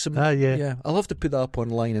my face. Yeah. I'll have to put that up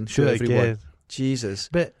online and show Do it everyone. again. Jesus,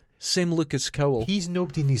 But same look as Cowell. he's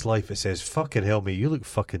nobody in his life that says, fucking hell, mate, you look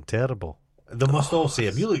fucking terrible. They must all say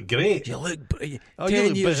him, you look great. You look Oh, you 10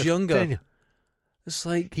 look years better. younger. 10 It's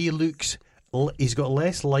like He looks, he's got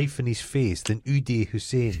less life in his face than Uday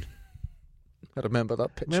Hussein. I remember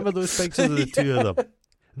that picture. Remember those pictures of the two of them?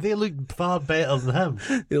 They looked far better than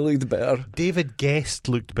him. They looked better. David Guest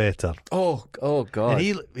looked better. Oh God!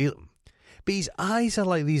 And but his eyes are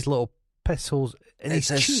like these little piss holes in his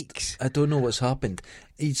It's just- cheeks. I don't know what's happened.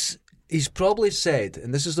 He's probably said,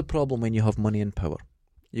 and this is the problem when you have money and power.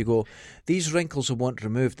 You go, these wrinkles I want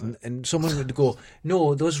removed, and someone would go,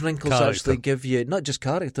 no, those wrinkles Character. actually give you not just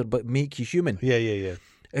character, but make you human. Yeah.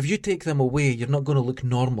 If you take them away, you're not going to look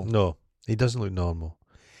normal. No, he doesn't look normal.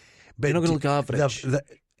 But You're not going to look average. the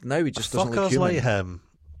Now he just doesn't look fuckers human. like him,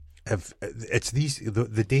 it's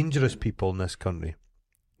the dangerous people in this country.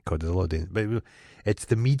 God, there's a lot of danger. But it's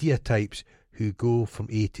the media types who go from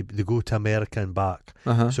they go to America and back.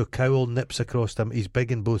 Uh-huh. So Cowell nips across them. He's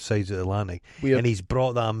big in both sides of the Atlantic. Weird. And he's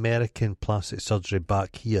brought that American plastic surgery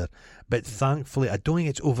back here. But thankfully, I don't think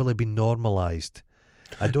it's overly been normalised.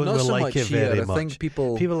 I don't Not really so like much it here. very I much. think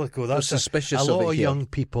people go, are that's suspicious a lot of it of here. young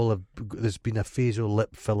people have. There's been a phasal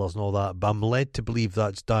lip fillers and all that, but I'm led to believe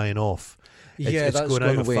that's dying off. Yeah, that's going gone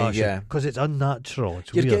out away. of fashion Yeah, because it's unnatural.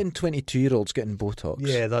 It's you're weird. getting 22-year-olds getting Botox.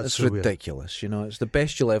 Yeah, that's so weird. ridiculous. You know, it's the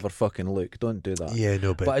best you'll ever fucking look. Don't do that. Yeah,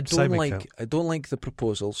 no, but But I don't Simon like. Cowell- I don't like the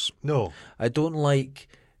proposals. No, I don't like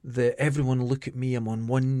the everyone look at me. I'm on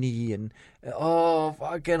one knee and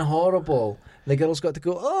fucking horrible. The girl's got to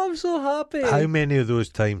go. Oh, I'm so happy. how many of those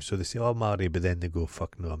times? So they say, "Oh, I'm married," but then they go,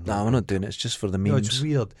 "Fuck no, I'm not." No, we're not doing it. It's just for the No, memes. it's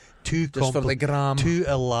weird. Too just for the gram. too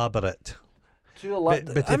elaborate.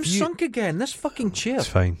 but I'm if you- sunk again. This fucking chair. It's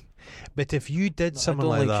fine. But if you did something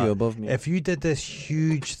I don't like you that, above me. if you did this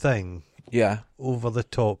huge thing, Yeah. over the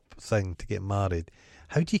top thing to get married,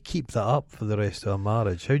 how do you keep that up for the rest of a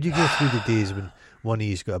marriage? How do you go through the days when one of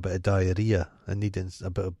you's got a bit of diarrhea and needing a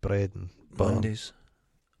bit of bread and butter? Mondays.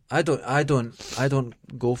 I don't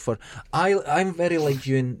go for. I'm very like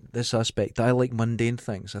you in this aspect. I like mundane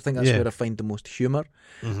things. I think that's Yeah. where I find the most humour.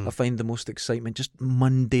 Mhm. I find the most excitement. Just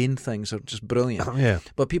mundane things are just brilliant. Yeah.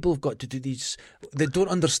 But people have got to do these. They don't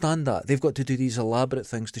understand that. They've got to do these elaborate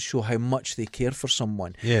things to show how much they care for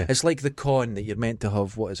someone. Yeah. It's like the con that you're meant to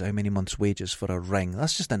have. What is it, how many months' wages for a ring?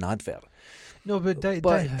 That's just an advert. No, but It's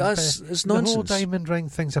the whole nonsense. diamond ring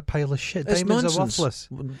thing's a pile of shit. It's Diamonds nonsense.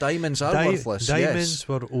 are worthless. Diamonds are worthless. Diamonds Yes.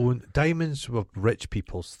 were Diamonds were rich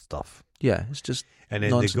people's stuff, Yeah, it's just and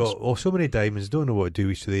then nonsense. they got so many diamonds, don't know what to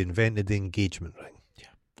do, so they invented the engagement ring. Yeah.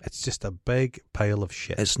 It's just a big pile of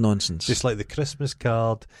shit. it's nonsense. Just like the Christmas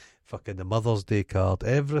card, fucking the Mother's Day card,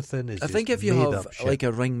 everything is. I think just if you made have up shit. like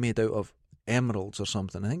a ring made out of emeralds or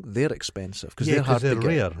something, I think they're expensive because yeah, they're hard they're to get.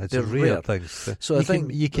 rare. It's They're a rare rare. thing. So I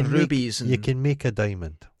think you can rubies make, you and- can make a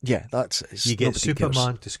diamond. Yeah, that's it's, You get nobody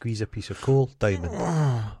Superman to squeeze a piece of coal, diamond.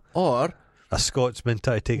 cares. Or A Scotsman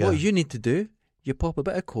to take what a. you need to do, you pop a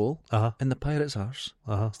bit of coal Uh-huh, in the pirate's arse,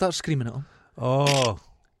 uh-huh. start screaming at them. Oh,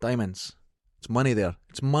 Diamonds. It's money there.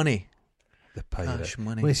 It's money. the pirate. Cash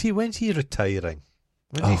money. When's he retiring?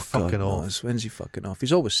 When's he fucking God off? knows. When's he fucking off?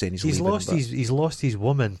 He's always saying he's leaving. He's lost his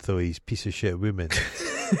woman though. His piece of shit woman.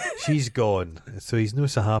 She's gone, so he's not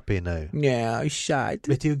so happy now. Yeah, he's sad.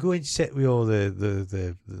 But he'll go and sit with all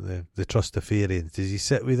the Trustafarians. Does he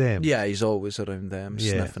sit with them? Yeah, he's always around them,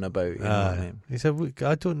 Yeah. sniffing about. You know what I mean?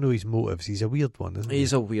 I don't know his motives. He's a weird one, isn't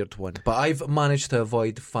He's he? a weird one. But I've managed to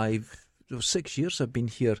avoid 6 years I've been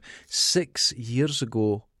here. 6 years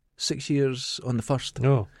ago, 6 years on the 1st,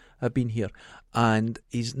 No. I've been here. And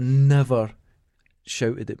he's never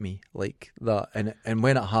shouted at me like that. And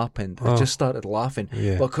when it happened, I Oh. just started laughing.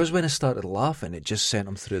 Yeah. Because when I started laughing, it just sent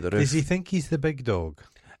him through the roof. Does he think he's the big dog?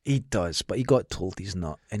 He does, but he got told he's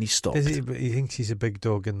not. And he stopped. Does he? But he thinks he's a big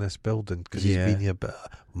dog in this building because Yeah. he's been here. But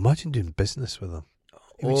imagine doing business with him.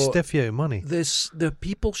 He would stiff you out of money. The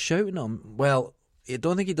people shouting at him. Well, I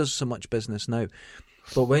don't think he does so much business now,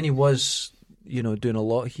 but when he was, doing a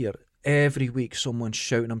lot here, every week someone's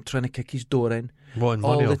shouting him, trying to kick his door in. Wanting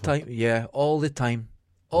all money the off him. time. Yeah, all the time.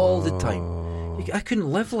 All the time. I couldn't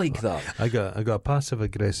live like that. I got a passive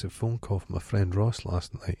aggressive phone call from my friend Ross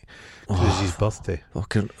last night. It was his birthday.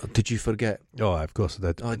 Okay. Did you forget? Oh, of course I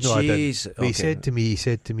did. Oh, no, I didn't. jeez. But he said to me, he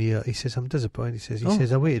says, I'm disappointed. He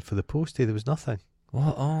says, I waited for the post day. There was nothing.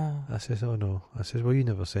 What? Oh. I says, oh no. I says, well, you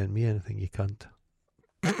never sent me anything, you cunt.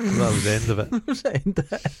 That was the end of it. That was the end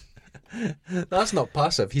of it. That's not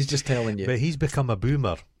passive. He's just telling you. But he's become a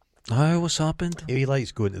boomer. Oh, what's happened? He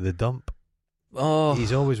likes going to the dump. Oh.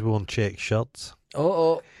 He's always worn check shirts.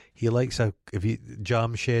 Oh. He likes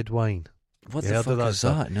jam shed wine. What You the heard of fuck that is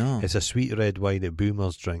stuff? that? No. It's a sweet red wine that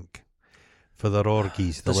boomers drink for their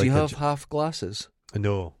orgies. Does They're he like have half glasses?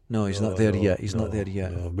 No. No, he's not there yet. He's not there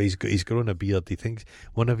yet. No. But he's grown a beard. He thinks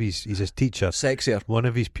he's his teacher. Sexier. One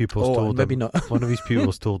of his pupils told maybe him. not. One of his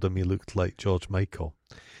pupils told him he looked like George Michael.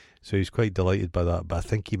 So he's quite delighted by that. But I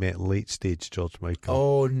think he meant late stage George Michael.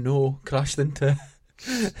 Oh no! Crashed into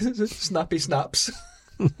snappy snaps.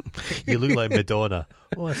 You look like Madonna.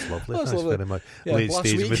 Oh, that's lovely. That's Thanks lovely. very much. Yeah, Late last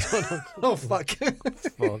stage week. Madonna. Oh fuck!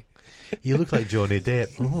 Fuck. You look like Johnny Depp.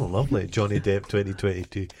 Oh, lovely. Johnny Depp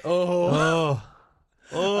 2022. Oh.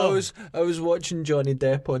 Oh. I was watching Johnny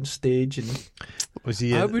Depp on stage, and Was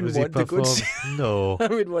he? I wouldn't was he want to go and perform? No. I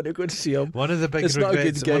would want to go to see him. One of the big It's not a good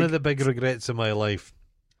regrets. gig. One of the big regrets of my life.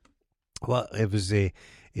 Well, it was a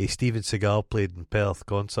Steven Seagal played in Perth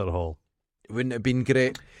Concert Hall. Wouldn't it have been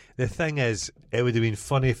great? The thing is, it would have been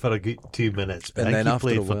funny for a good 2 minutes, but And I then think he after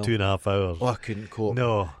played a for while- 2.5 hours. Oh, I couldn't cope.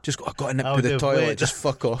 No, I got a nip I to would the have toilet. went. Just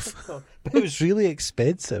fuck off. but it was really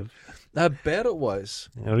expensive. I bet it was.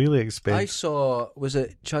 Really I expensive. saw, was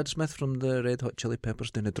it Chad Smith from the Red Hot Chili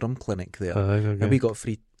Peppers doing a drum clinic there? Okay. And we got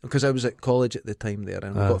free, because I was at college at the time there,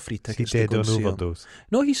 and we got free Is he tickets to dead go on and see him. overdose?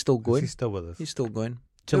 No, he's still Is going. he still with us? He's still going.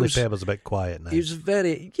 Chili was- Pepper's a bit quiet now. He was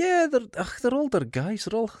they're older guys.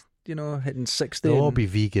 They're all, hitting 60. They'll all and- be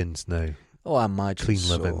vegans now, Oh, I imagine clean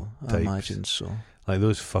so. living I types. imagine so. like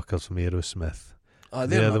those fuckers from Aerosmith. Oh,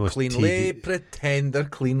 They're they're the not most clean. They pretend they're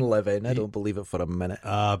clean living. I don't believe it for a minute.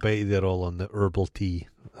 I bet you they're all on the herbal tea.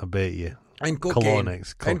 I bet you. And cocaine.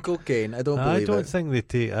 Colonics. And cocaine. I don't I believe don't it. think they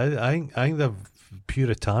take. I think they're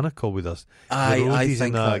puritanical with us. The I roadies think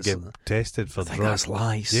and that that's, get tested for I think drugs. that's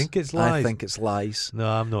lies. You think it's lies? I think it's lies. No,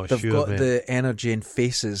 I'm not They've sure, got mate. the energy and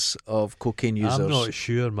faces of cocaine users. I'm not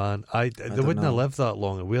sure, man. They don't wouldn't have know. lived that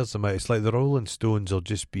long. It wears them out. It's like the Rolling Stones will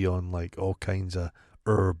just be on like all kinds of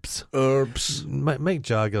herbs. Herbs. Mick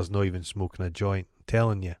Jagger's not even smoking a joint.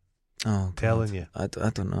 Telling you. Oh, Telling God. you. I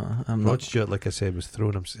don't know. I'm Rod not. Stewart, like I said, was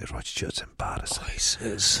throwing him. Rod Stewart's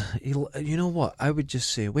embarrassing. You know what? I would just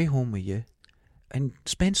say, way home with you and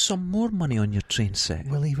spend some more money on your train set.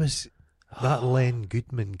 Well, he was that Len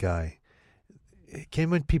Goodman guy. Can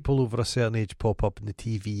when people over a certain age pop up on the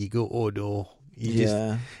TV, you go, "Oh no!"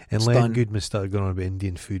 And it's Len done. Goodman started going on about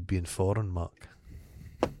Indian food being foreign, Mark.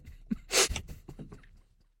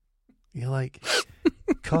 You're like,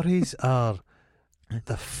 curries are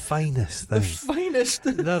the finest The thing. finest.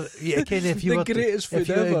 They're, again, if you The were to- greatest food if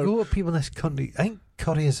you were to ever. go to people in this country, I think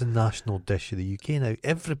curry is a national dish of the UK now.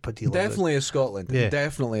 Everybody loves it. Definitely a Scotland. Yeah.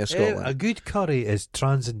 Definitely a A Scotland. good curry is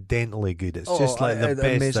transcendentally good. It's Oh, just like the best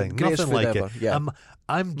amazing. thing. Greatest Nothing food like ever, it. yeah.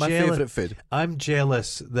 I'm My jealous. favourite food. I'm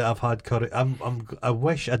jealous that I've had curry. I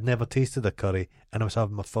wish I'd never tasted a curry, and I was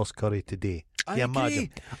having my first curry today. I you agree.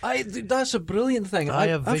 imagine? That's a brilliant thing. I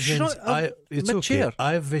have I've visions. shot- It's my okay. chair.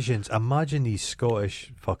 I have visions. Imagine these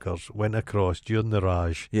Scottish fuckers went across during the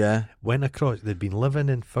Raj. Yeah. Went across. They'd been living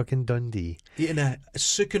in fucking Dundee, Eating a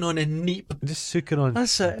sucking on a neep. just sucking on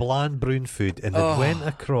That's it. bland brown food, and they Oh. went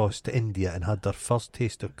across to India and had their first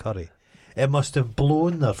taste of curry. It must have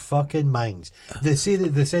blown their fucking minds. They said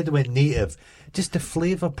they went native. Just the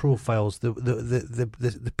flavour profiles,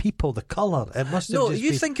 the people, the colour. It must have No, just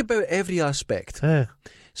you been, think about every aspect. Aye,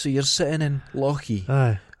 So you're sitting in Lochie,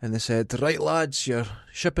 aye, and they said, "Right, lads, you're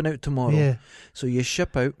shipping out tomorrow." yeah. So you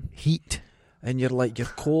ship out, Heat. and you're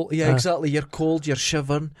cold. Yeah, exactly. You're cold. You're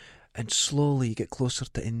shivering, and slowly you get closer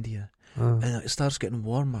to India, and it starts getting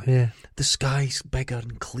warmer. Yeah, The sky's bigger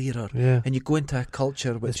and clearer, yeah. and you go into a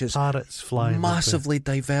culture which There's is parrots flying. massively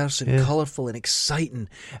diverse and Yeah. colourful and exciting,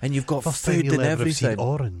 and you've got First time food you'll and ever have seen everything.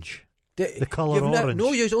 orange. The colour You've orange.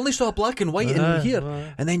 No, you only saw black and white in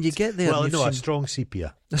here, and then you get there. Well, and no, you've a seen strong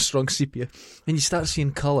sepia. a strong sepia, and you start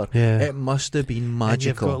seeing colour. Yeah. It must have been And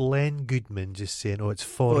you've got magical. Len Goodman just saying, "Oh, it's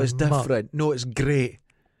foreign." Oh, it's Mark. different. No, it's great.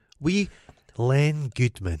 Len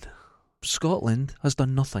Goodman. Scotland has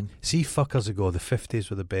done nothing. See, fuckers ago, the 50s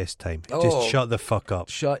were the best time. Oh. Just shut the fuck up.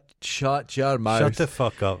 Shut your mouth. Shut the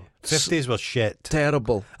fuck up. 50s were shit.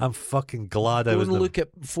 Terrible. I'm fucking glad I Go was and the... look at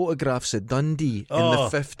photographs of Dundee in Oh.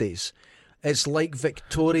 the 50s. It's like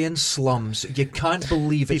Victorian slums. You can't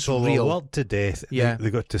believe it's People real. were worked to death. Yeah. They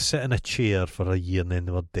got to sit in a chair for a year and then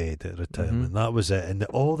they were dead at retirement. That was it. And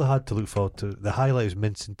all they had to look forward to, the highlight was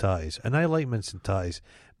mince and tatties. And I like mince and tatties,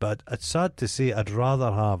 but it's sad to say I'd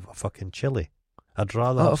rather have a fucking chili. I'd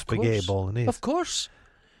rather have of spaghetti course. bolognese. Of course.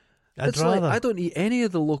 I'd It's rather. like I don't eat any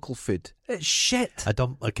of the local food. It's shit. I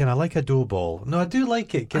don't. Can I like a dough ball? No, I do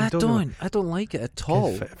like it. I don't like it at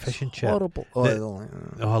all. Fish and It's chip. horrible. Oh, I The- don't like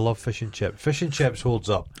it. Oh, I love fish and chips. Fish and chips holds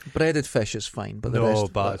up. Breaded fish is fine, but the No,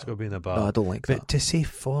 rest but it's got to be in a bar. No, I don't like But that. to say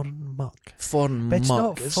foreign muck. Foreign But it's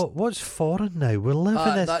muck. not. What's foreign now? We live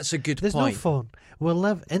in this. That's a good There's point. no foreign. We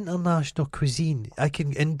live international cuisine. I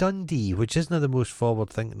can in Dundee, which isn't the most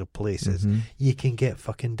forward-thinking of places. Mhm. You can get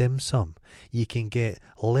fucking dim sum. You can get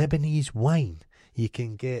Lebanese wine. You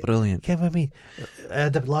can get. Brilliant. Can I mean?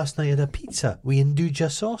 Last night I had a pizza with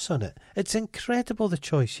Nduja sauce on it. It's incredible the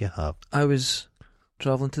choice you have. I was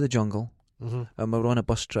travelling to the jungle Mm-hmm. and we were on a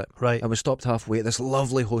bus trip. Right. And we stopped halfway at this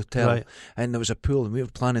lovely hotel, Right. and there was a pool, and we were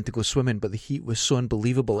planning to go swimming, but the heat was so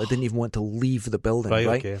unbelievable. I didn't even want to leave the building. Right.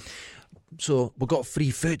 Right. Okay. So we got free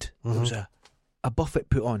food. There was a buffet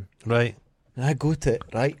put on. Right. And I go to it,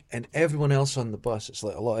 right? And everyone else on the bus, it's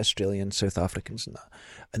like a lot of Australians, South Africans and that.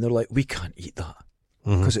 And they're like, we can't eat that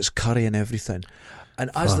because it's curry and everything. And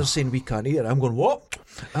as they're saying we can't eat it, I'm going, what?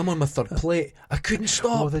 I'm on my third plate. I couldn't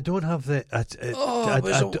stop. Well, they don't have the.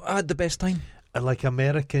 I had the best time. Like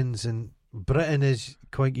Americans and Britain is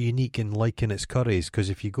quite unique in liking its curries because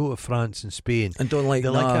if you go to France and Spain, And don't like they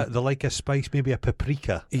that. like a spice, maybe a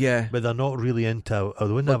paprika, Yeah. but they're not really into. Or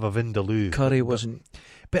they wouldn't have a vindaloo. Curry wasn't.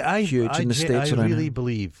 But I huge in the States I around really here.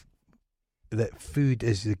 believe that food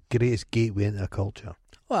is the greatest gateway into a culture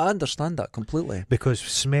Well, I understand that completely. because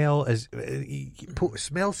smell is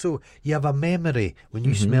smell. So you have a memory when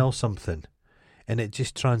you Mhm. smell something, and it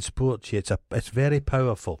just transports you. It's very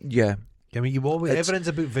powerful. Yeah. I mean, you always It's- everyone's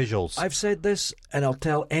about visuals. I've said this, and I'll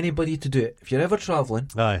tell anybody to do it. If you're ever travelling,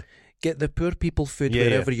 Aye. get the poor people food Yeah,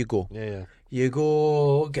 wherever you go. Yeah. You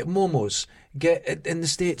go get momos. Get in the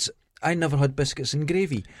States. I never had biscuits and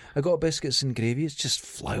gravy. I got biscuits and gravy. It's just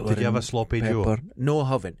flour. Did you have and a sloppy pepper. Joe? No, I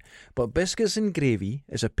haven't. But biscuits and gravy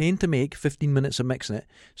is a pain to make. 15 minutes of mixing it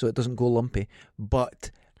so it doesn't go lumpy. But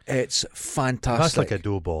it's fantastic. That's like a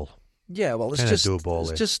dough ball. Yeah, well, it's Kinda just dough ball-y.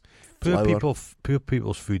 it's just Poor flour.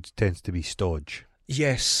 people's food tends to be stodge,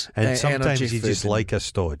 Yes, and sometimes energy you just food. like a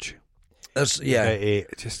stodge. Yeah.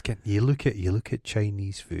 Just you look at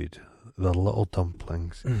Chinese food, their little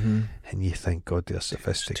dumplings, Mm-hmm. and you think, God, they're It's too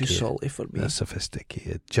sophisticated. salty for me. They're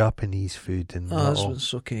sophisticated. Japanese food and Oh, little,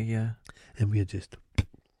 that's okay. Yeah. and we're just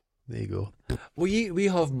there you go. We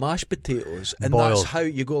have mashed potatoes, and Boiled. that's how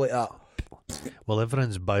you go like that. Well,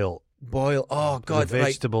 everyone's boiled. Boil. Oh God! the Right.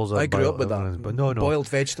 vegetables are I grew boiled, up with everyone's- that. But no. Boiled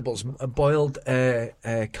vegetables, boiled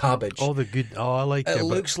cabbage. All the good. Oh, I like it. It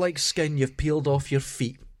looks like skin you've peeled off your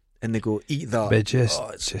feet, and they go eat that. but just, Oh,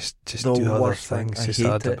 it's just the do other worst thing. things. I Just hate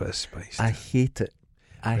add a it. bit of spice. I hate it.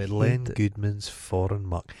 I But hate Len it. Goodman's foreign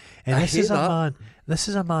muck, and I this hate is a that. man. This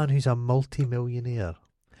is a man who's a multi-millionaire.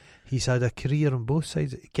 He's had a career on both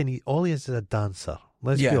sides. All he is a dancer.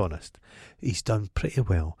 Let's be Yeah. honest. He's done pretty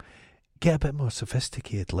well. Get a bit more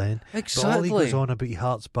sophisticated, Len. Exactly. But all he goes on about, he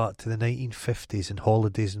hearts back to the 1950s and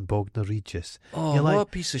holidays in Bognor Regis. Oh, You're what like, a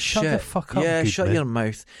piece of shut shit! the fuck up, yeah, shut Goodman. your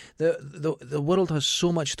mouth. The world has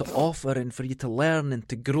so much to offer, and for you to learn and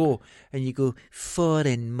to grow, and you go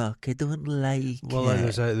foreign muck. I don't like Well,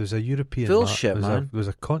 it. there was a European Bullshit, there man. was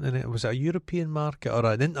a continent. Was it a European market or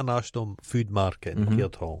an international food market in Mhm.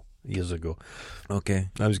 Beardhall years ago? Okay.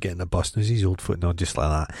 I was getting a bus. And there's these old foot, no, just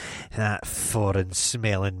like that foreign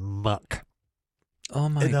smelling muck. Oh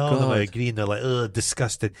my And all of them are God. agreeing. They're like, oh,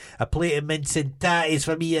 disgusting. A plate of mince and tatties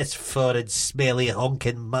for me is foreign, smelly,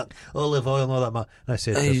 honking muck, olive oil and all that muck. And I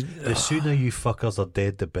said, the sooner you fuckers are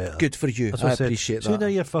dead, the better. Good for you. That's what I I said. appreciate Sooner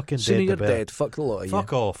that. you're fucking Sooner dead, you're the better. dead. Fuck the lot of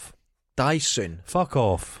Fuck you. off. Die soon. Fuck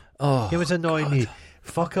off. Oh, It was annoying God. me.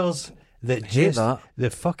 Fuckers that Hate just that. the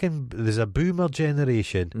fucking there's a boomer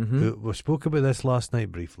generation Mhm. who we spoke about this last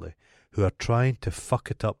night briefly, who are trying to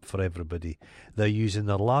fuck it up for everybody. They're using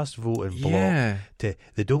their last voting block Yeah.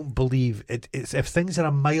 they don't believe it's if things are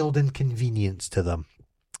a mild inconvenience to them,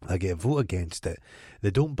 they get a vote against it.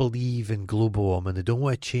 They don't believe in global warming. They don't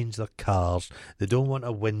want to change their cars. They don't want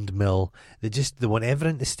a windmill. They want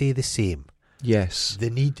everything to stay the same. Yes. They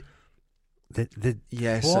need the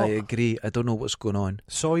Yes, What? I agree. I don't know what's going on.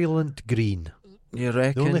 Soylent Green. You The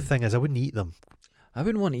reckon? only thing is I wouldn't eat them. I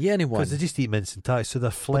wouldn't want to eat anyone. Because they just eat mince and tatties, so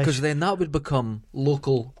their flesh. Because then that would become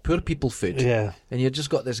local poor people food. Yeah. And you just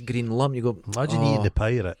got this green lump. You go, Imagine eating the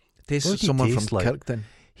pirate. Tastes What would he someone taste from like? Kirkton.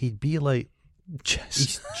 He'd be like Jizz.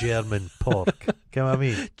 East German pork. You know what I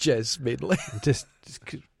mean? Jizz, mainly. Just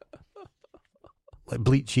like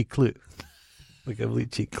bleachy clute. Like a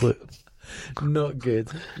bleachy clute. Not good.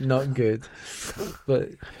 Not good. But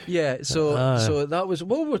yeah, so that was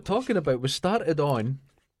what we were talking about. We started on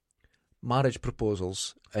marriage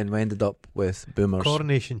proposals and we ended up with boomers.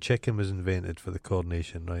 Coronation chicken was invented for the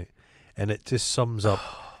coronation, right? And it just sums up.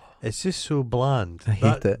 It's just so bland. I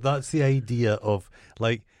hate it. That's the idea of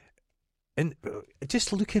like, and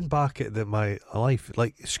just looking back at my life,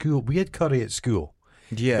 like school, we had curry at school.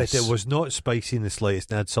 Yes. But it was not spicy in the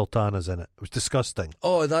slightest and it had sultanas in it. It was disgusting.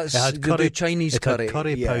 Oh, that's It had the curry- Chinese It curry. had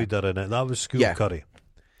curry yeah. powder in it. That was school Yeah. curry.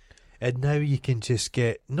 And now you can just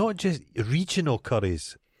get not just regional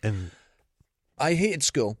curries in I hated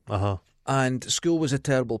school, and school was a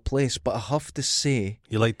terrible place, but I have to say,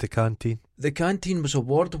 you like the canteen? the canteen was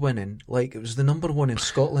award winning. Like, it was the number one in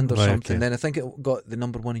Scotland or Right, something. okay. Then I think it got the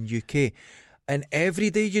number one in UK. And every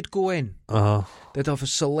day you'd go in, they'd have a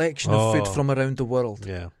selection of food Oh. from around the world.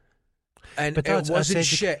 Yeah. And But it that's wasn't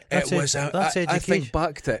shit. that's It was. that's I education. think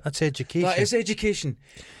back to it. That's education. That is education.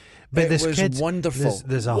 But it there's was kids, wonderful.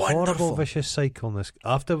 There's a Wonderful. horrible vicious cycle in this.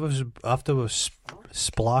 After we've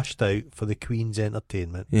splashed out for the Queen's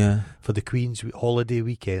entertainment, Yeah. for the Queen's holiday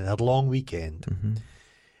weekend, a long weekend, Mm-hmm.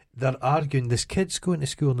 they're arguing. There's kids going to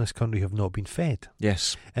school in this country who have not been fed,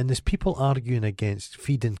 Yes. and there's people arguing against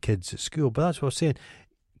feeding kids at school. But that's what I'm saying.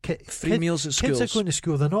 Free meals at Kids schools. are going to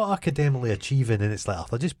school. They're not academically achieving, and it's like, oh,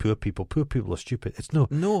 they're just poor people. Poor people are stupid. It's no.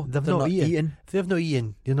 No, They've they're not not eaten. eating. If they've not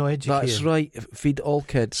eaten, you're not educated. That's right. Feed all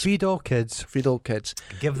kids. Feed all kids. Feed all kids.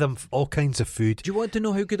 Give them all kinds of food. Do you want to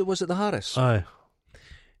know how good it was at the Harris? Aye.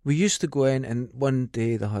 We used to go in, and one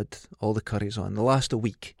day they had all the curries on. They last a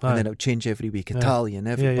week, Aye. and then it would change every week. Yeah. Italian,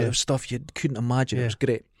 Yeah, but yeah. it was stuff you couldn't imagine. It Yeah. was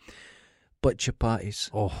great. But chapatis,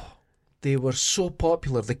 Oh. they were so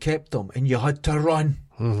popular. They kept them, and you had to run.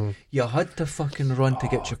 Mm-hmm. You had to fucking run to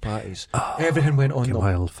get chapatis. Everything went on them.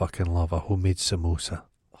 I fucking love a homemade samosa.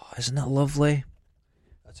 Oh, isn't that lovely?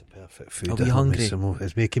 That's a perfect food. Are we a homemade hungry? samosa.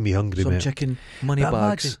 It's making me hungry, Some mate. chicken money But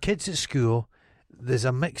bags. imagine kids at school. There's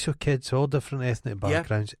a mix of kids, all different ethnic Yeah.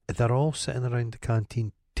 backgrounds. They're all sitting around the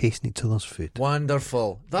canteen tasting each other's food.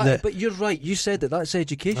 Wonderful. But you're right. You said that. That's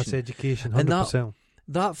education. That's education, And 100%.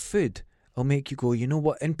 that food will make you go, you know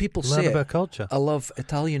what? And people Learn say about it, culture. I love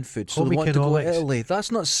Italian food, so Home they want to go to economics. Italy.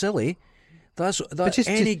 That's not silly. That's just-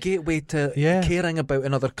 any gateway to Yeah. caring about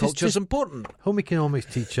another culture is just- important. Home economics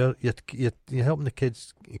teacher, you're helping the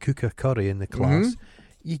kids cook a curry in the class.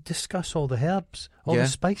 You discuss all the herbs, all Yeah. the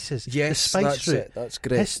spices, the Yes, spice that's route. it. That's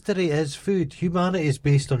great. History is food. Humanity is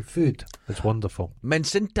based on food. It's wonderful.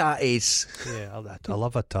 Mince and tatties. Yeah, I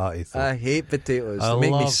love a tatty. Though. I hate potatoes. I They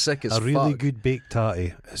make me love sick as a really fuck. good baked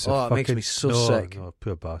tatty. It's Oh, it makes fucking, me so no, sick. No,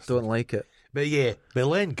 poor bastard. Don't like it. But yeah, but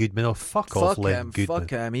Len Goodman, fuck off, Fuck Len him. Goodman. Fuck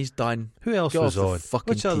him. He's done. Who else Get was off the on?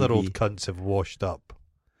 fucking Which other TV. old cunts have washed up?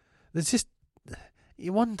 There's just,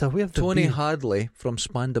 you wonder where have they Tony been? Hadley from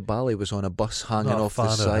Spandau Ballet was on a bus hanging Not a off the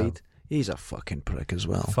fan of him. side. He's a fucking prick as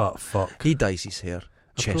well. Fat fuck. He dyes his hair.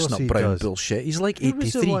 course Chestnut he brown does. bullshit. He's like Who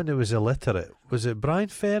was the 83. one who was illiterate? Was it Brian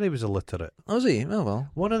Ferry was illiterate? Was he? Oh well.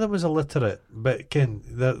 One of them was illiterate, but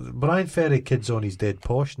the Brian Ferry kid's on his dead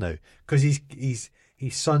posh now because his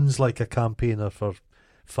son's like a campaigner for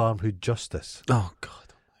farmhood justice. Oh God.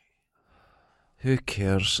 Who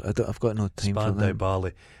cares? I've got no time for Spandau them.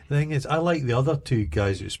 Ballet. The thing is, I like the other two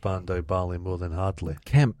guys at Spandau Ballet more than Hadley.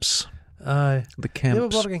 Kemps. Aye, The they were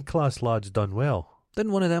Kemps. working class lads done well.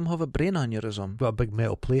 Didn't one of them have a brain aneurysm? Got a big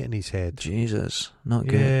metal plate in his head. Jesus. Not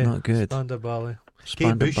good. Yeah, Not good. Spandau Ballet. Kate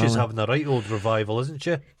Spandau Bush is Ballet. having a right old revival, isn't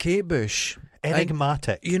she? Kate Bush.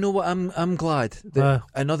 Enigmatic. You know what? I'm glad that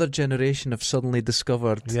another generation have suddenly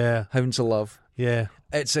discovered Yeah, Hounds of Love. yeah.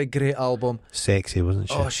 It's a great album. Sexy, wasn't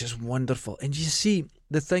she? Oh, she's wonderful. And you see,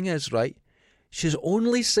 the thing is, right? She's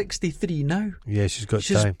only 63 now. Yeah, she's got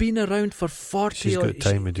She's time. been around for 40 She's got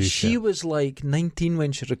time to do She shit. was like 19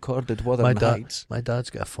 when she recorded Wuthering Heights. My dad's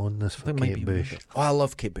got a fondness for That might Kate be Bush. older. Oh, I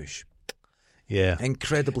love Kate Bush. Yeah.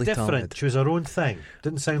 Incredibly Different. talented. She was her own thing.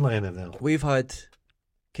 Didn't sound like anything else. We've had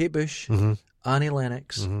Kate Bush, Mm-hmm. Annie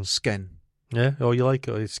Lennox, Mhm. Skin. Yeah. Oh, you like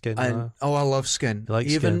it? Skin. And I love Skin. You like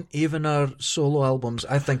Skin? Even our solo albums,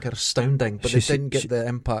 I think, are astounding, but they didn't get the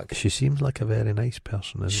impact. She seems like a very nice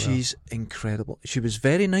person as well. She's incredible. She was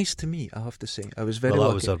very nice to me, I have to say. I was very lucky.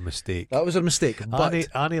 That was her mistake. That was her mistake. But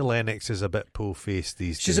Annie Lennox is a bit po-faced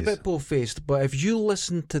these days. she's a bit po-faced, but if you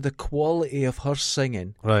listen to the quality of her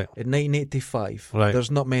singing right in 1985, right.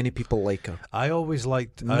 there's not many people like her. I always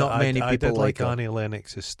liked. Many people I did like her. Annie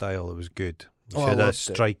Lennox's style. It was good. Oh, So I that's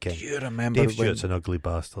loved it. striking. Do you remember Dave Stewart's an ugly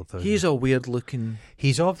bastard. He's a weird looking,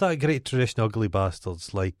 He's of that great tradition, ugly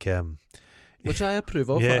bastards like. which I approve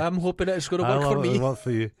of. Yeah. I'm hoping it's going to I work love for it, me. work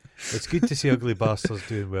for you. It's good to see ugly bastards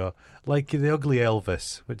doing well. Like the ugly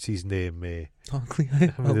Elvis. What's his name? Ugly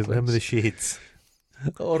Him with the shades.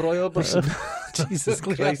 Oh, Roy Orbison. Jesus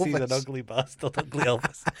Ugly Christ, he's an Elvis. ugly bastard. Ugly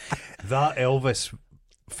Elvis. That Elvis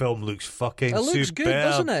film looks fucking It looks superb. good,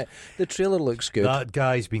 doesn't it? The trailer looks good. That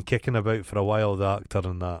guy's been kicking about for a while, the actor,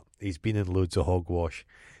 and that. He's been in loads of hogwash.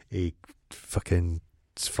 He fucking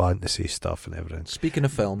fantasy stuff and everything. Speaking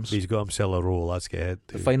of films, He's got himself a role, let's get it.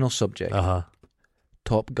 the final subject,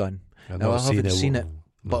 Top Gun. I've Now, not I haven't seen it, No.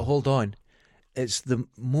 But hold on. It's the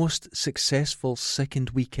most successful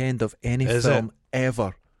second weekend of any Is film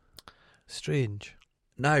ever. Strange.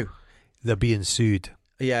 Now, They're being sued.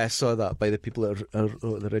 yeah, I saw that by the people that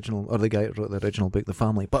wrote the original, or the guy that wrote the original book, The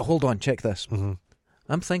Family. But hold on, check this. Mm-hmm.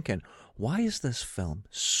 I'm thinking, why is this film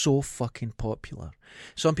so fucking popular?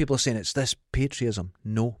 Some people are saying it's this patriotism.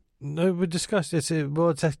 No. No, we discussed it's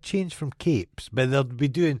a change from capes, but they'll be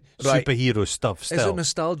doing Right. superhero stuff still. Is it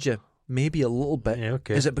nostalgia? Maybe a little bit. Yeah,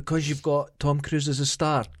 okay. Is it because you've got Tom Cruise as a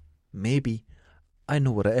star? Maybe. I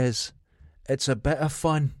know what it is. It's a bit of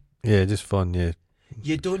fun. Yeah, just fun. Yeah,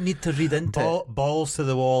 You don't need to read into it. balls to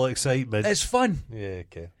the wall excitement. It's fun. Yeah,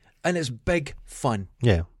 okay. And it's big fun.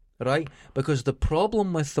 Yeah, Right? Because the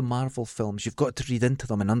problem with the Marvel films, you've got to read into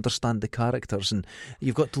them and understand the characters, and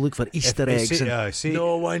you've got to look for Easter eggs. And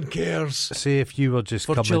no one cares. Say if you were just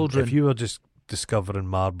For coming, children. if you were just discovering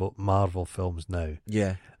Marvel films now,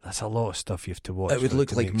 Yeah. that's a lot of stuff you have to watch. It would for look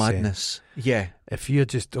to like make madness. sense. Yeah. If you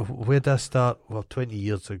just where did I start? Well, 20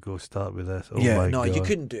 years ago, start with this. Oh yeah. my No, God. you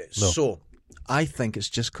couldn't do it. No. So, I think it's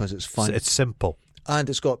just because it's fun. It's simple. And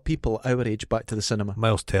it's got people our age back to the cinema.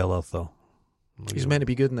 Miles Teller, though. He's meant to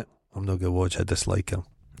be good in it. I'm not going to watch. I dislike him.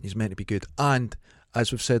 He's meant to be good. And,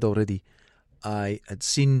 as we've said already, I had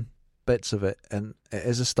seen bits of it, and it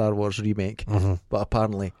is a Star Wars remake, Mm-hmm. but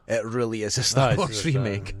apparently it really is a Star Wars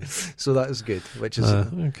remake. So that is good, which is...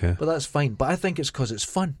 okay. But that's fine. But I think it's because it's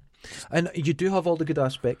fun. And you do have all the good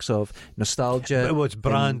aspects of nostalgia. But what's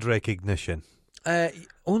brand recognition?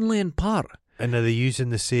 Only in part. And are they using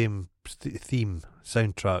the same theme,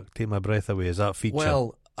 soundtrack, Take My Breath Away? Is that feature?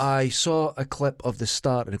 Well, I saw a clip of the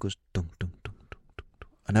start and it goes dum dum dum dum dum dum,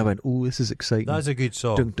 and I went, "Oh, this is exciting." That's a good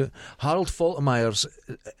song. Dum, dum. Harold Faltermeyer's,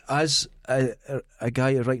 as a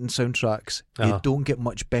guy writing soundtracks, you don't get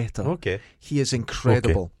much better. Okay. He is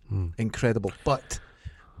incredible, Okay. incredible. But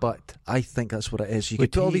I think that's what it is. You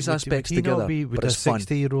could put all these aspects together, Would but a it's fun.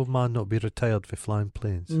 60-year-old man not be retired for flying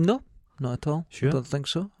planes? No, not at all. Sure. I don't think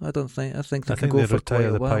so. I think they I can think go they for quite retire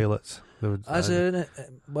a the while. pilots. They would, As I a,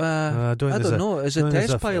 I don't know. As a don't think test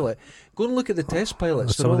there's a- pilot, go and look at the test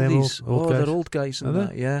pilots. They're some of all them these. old guys? They're old guys Are and they?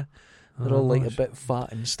 that. Yeah, they're Oh, all like I'm a bit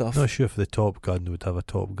fat and stuff. not sure if the Top Gun would have a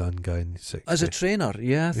Top Gun guy in the 60s. As a trainer,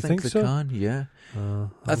 yeah, I You think think they so? can. Yeah,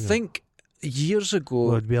 I okay. think years ago,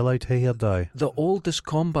 Would be allowed to hair dye. the oldest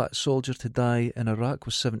combat soldier to die in Iraq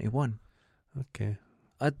was 71. Okay.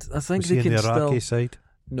 I think Was they he can in the Iraqi still. side?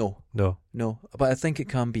 No, No. but I think it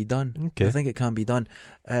can be done. Okay. I think it can be done.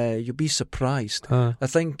 You'll be surprised. I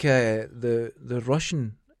think the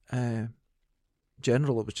Russian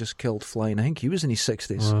general that was just killed flying, I think he was in his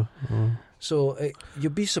 60s. So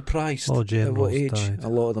you'll be surprised All at generals what age died. a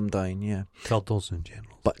lot of them dying, yeah. Colonels in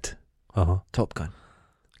general. But Top Gun.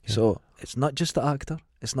 Okay. So it's not just the actor,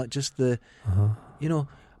 it's not just the,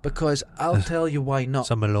 because I'll It's- tell you why not.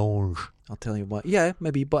 It's a melange. I'll tell you why. Yeah,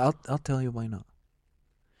 maybe, but I'll tell you why not.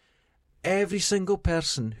 Every single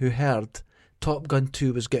person who heard Top Gun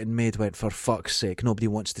 2 was getting made went, for fuck's sake, nobody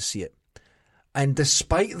wants to see it. And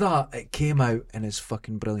despite that, it came out and is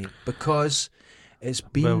fucking brilliant because it's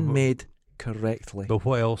been Well, made correctly. But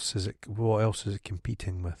what else is it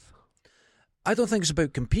competing with? I don't think it's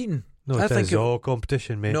about competing. No, I it think is all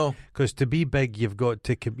competition, mate. No, Because to be big, you've got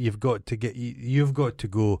to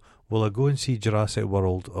go. Will I go and see Jurassic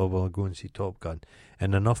World or will I go and see Top Gun?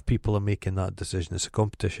 And enough people are making that decision. It's a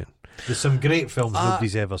competition. There's some great films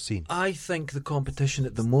nobody's ever seen. I think the competition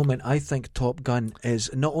at the moment, I think Top Gun is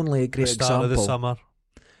not only a great The start example. of the summer.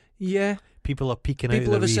 Yeah, People are peeking out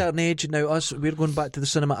People of of a the wee... certain age now. We're going back to the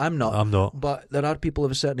cinema. I'm not. But there are people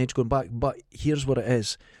of a certain age going back. But here's what it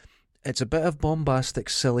is. It's a bit of bombastic,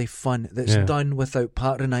 silly fun that's done without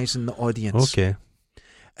patronising the audience. Okay.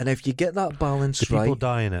 And if you get that balance Do right... people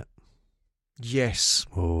die in it? Yes.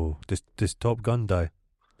 Oh, does Top Gun die?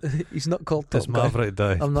 He's not called Top Does Gun. Maverick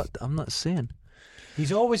die? I'm not saying.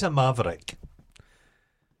 He's always a maverick.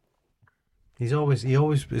 He always,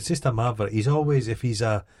 it's just a maverick. He's always, if he's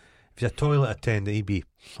a toilet attendant, he'd be,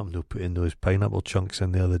 I'm not putting those pineapple chunks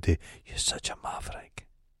in the other day. You're such a maverick.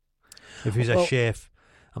 If he's a chef,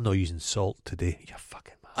 I'm not using salt today. You're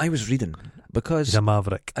fucking maverick. I was reading, because he's a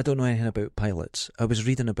maverick. I don't know anything about pilots. I was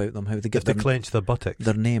reading about them, how they get They clench their buttocks.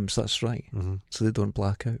 Their names, that's right. Mm-hmm. So they don't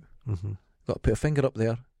black out. Mm-hmm. Got to put a finger up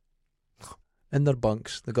there. In their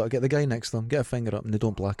bunks, they've got to get the guy next to them, get a finger up, and they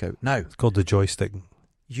don't black out. Now, it's called the joystick.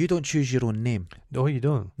 You don't choose your own name. No, you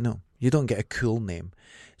don't. No, you don't get a cool name.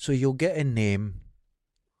 So you'll get a name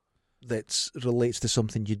that relates to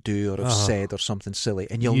something you do or have said or something silly,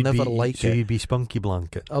 and you'll never like it. So you'd be Spunky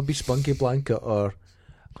Blanket. I'll be Spunky Blanket, or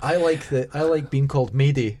I like being called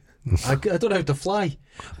Mayday. I don't know how to fly,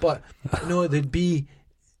 but no, there'd be,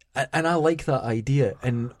 and I like that idea.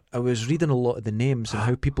 And I was reading a lot of the names and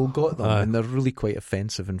how people got them, and they're really quite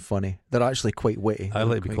offensive and funny. They're actually quite witty. I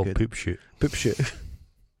like to be called Poop Shoot. Poop Shoot.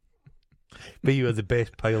 But you were the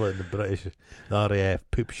best pilot in the British, the RAF,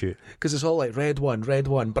 Poop Shoot. Because it's all like red one,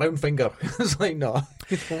 brown finger. It's like, no.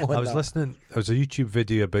 I was listening, there was a YouTube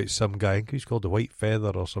video about some guy, I think he was called the White Feather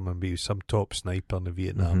or something, but he was some top sniper in the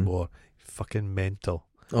Vietnam War. Fucking mental.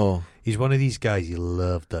 Oh, he's one of these guys. He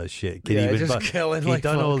loved that shit. Yeah, just killing. He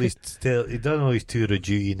done all his tour of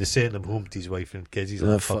duty, and they sent him home to his wife and kids. He's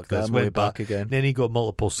like, "Fuck this." Went back again. Then he got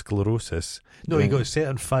multiple sclerosis. No, he got set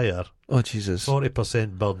on fire. Oh Jesus!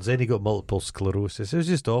 40% burns. Then he got multiple sclerosis. It was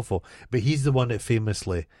just awful. But he's the one that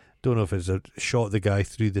famously, don't know if it's shot the guy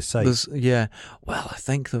through the side. Yeah. Well, I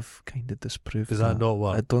think they've kind of disproved. Does that not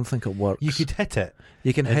work? I don't think it works. You could hit it.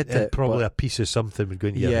 You can hit it. Probably a piece of something would go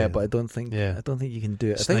into your head. But I don't think. Yeah. I don't think you can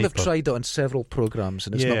do it. Sniper. I think they've tried it on several programs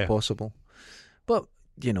and it's not possible. But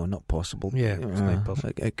not possible. Yeah, snipers.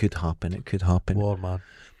 It could happen. It could happen. War man,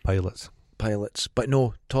 pilots. But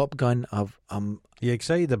no, Top Gun. You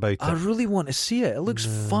excited about it? I really want to see it. It looks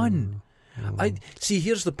fun. I see.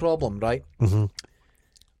 Here's the problem, right? Mm-hmm.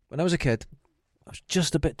 When I was a kid, I was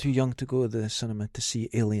just a bit too young to go to the cinema to see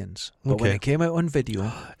Aliens. But when it came out on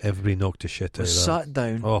video, everybody knocked the shit out of that. Sat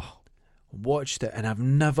down, watched it, and I've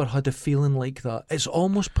never had a feeling like that. It's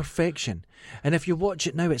almost perfection. And if you watch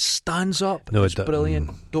it now, it stands up. No, it's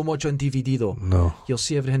brilliant. Don't watch it on DVD though. No. You'll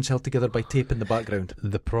see everything's held together by tape in the background.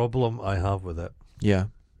 The problem I have with it, yeah,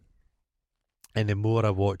 and the more I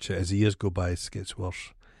watch it, as the years go by, it gets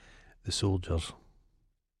worse. The soldiers.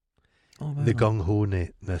 Oh, wow. The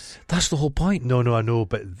gung-ho-ness. That's the whole point. No, I know,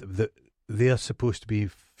 but they're supposed to be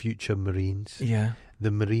future Marines. Yeah.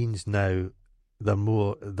 The Marines now,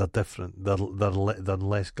 they're different. They're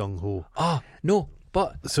less gung-ho. No,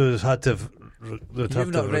 but... So they've had to have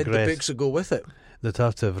You've not read the books that go with it. They'd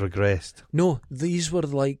have to have regressed. No, these were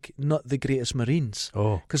like not the greatest Marines.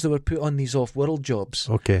 Oh. Because they were put on these off-world jobs.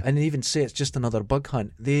 Okay. And they even say it's just another bug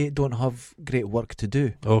hunt. They don't have great work to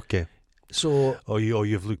do. Okay. So...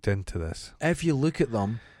 you've looked into this. If you look at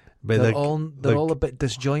them, but they're all a bit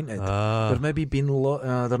disjointed. They're maybe been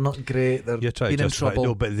they're not great. They're being in trouble.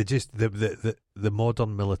 No, but they just the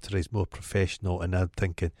modern military is more professional, and I'm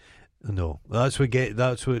thinking, no, that's what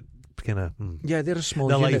kind of. Yeah, they're a small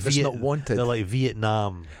unit that's not wanted. They're like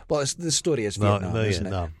Vietnam. Well, the story is Vietnam, isn't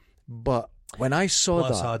it? But when I saw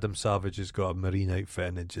Plus that, Adam Savage has got a marine outfit,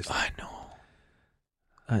 and it just. I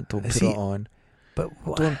know. Don't put it on. But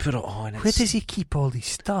don't put it on. Where does he keep all these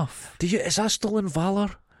stuff? Is that stolen valor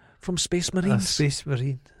from Space Marines? Space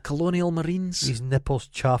Marine, Colonial Marines. His nipples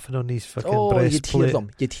chaffing on his fucking breastplate.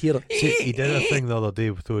 You'd hear them. See, he did a thing the other day,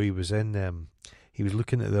 though. He was in. He was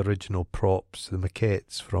looking at the original props, the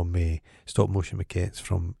maquettes from stop motion maquettes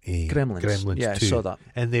from Gremlins. Yeah, 2. I saw that,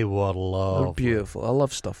 and they were lovely. They're beautiful. I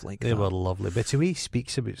love stuff like that. They were lovely. But the way he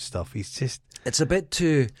speaks about stuff, it's a bit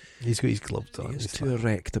too. He's got his gloves on. He's too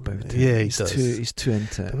erect about it. Yeah, he's too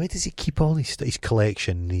into it. But where does he keep all his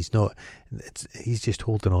collection? He's not. He's just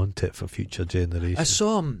holding on to it for future generations. I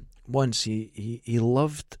saw him once. He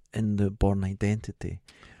loved in the Bourne Identity.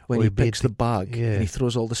 When he picks the bag and he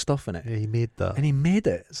throws all the stuff in it. Yeah, he made that. And he made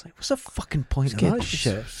it. It's like, what's the fucking point of that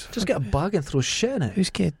shit? Just get a bag and throw shit in it.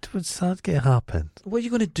 What's that going to happen? What are you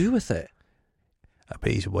going to do with it? I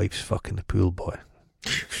bet his wife's fucking the pool boy.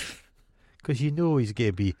 Because he's going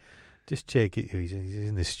to be... Just check it. He's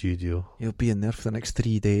in the studio. He'll be in there for the next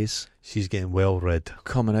 3 days. She's getting well read.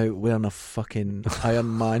 Coming out wearing a fucking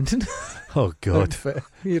Iron Man. Oh, God. outfit.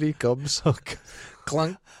 Here he comes. Oh, God.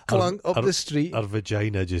 Clunk, clunk up the street. Her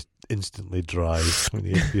vagina just instantly dries when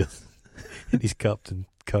he appears in his Captain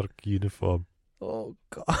Kirk uniform. Oh,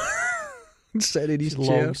 God. Sitting in his He's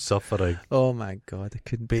chair. long suffering. Oh, my God. I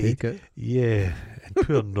couldn't take it. Yeah. And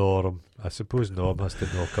poor Norm. I suppose Norm has to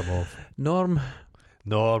knock him off. Norm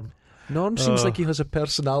seems like he has a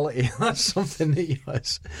personality. That's something that he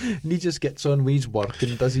has. And he just gets on with his work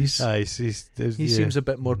and does his... he seems a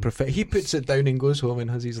bit more perfect. He puts it down and goes home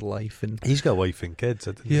and has his life. And he's got a wife and kids.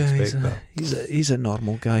 I didn't expect that. He's a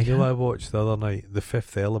normal guy. You know what I watched the other night? The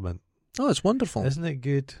Fifth Element. Oh, it's wonderful. Isn't it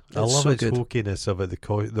good? It's I love so its good. hokiness of it,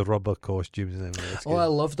 the rubber costumes and everything. It's Oh, I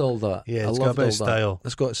good. loved all that. Yeah, I it's got a loved bit all of style. That.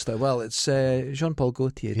 It's got style. Well, it's Jean-Paul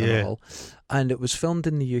Gaultier done it all. And it was filmed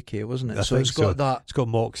in the UK, wasn't it? I So think it's got that. It's got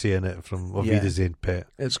Moxie in it from Auf Yeah. Wiedersehen Pet.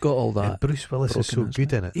 It's got all that. And Bruce Willis is so brokenness.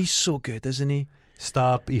 good in it. He's so good, isn't he?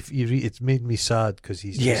 It's made me sad because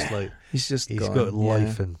he's just like He's just he's gone, got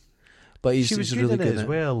life and. But She was good really in it good as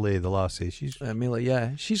well, the lassie. She's Amelia,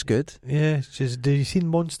 yeah, she's good. Did you seen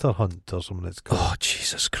Monster Hunt or something? It's called. Oh,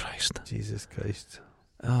 Jesus Christ. Jesus Christ!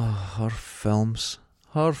 Oh, her films.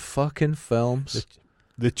 Her fucking films.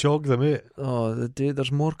 They chog them out. Oh,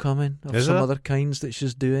 there's more coming. Of Is some there? other kinds that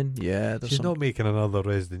she's doing. Yeah, there's She's some. not making another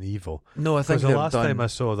Resident Evil. No, I think Because the they're last done. time I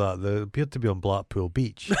saw that, they appeared to be on Blackpool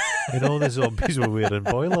Beach, and all the zombies were wearing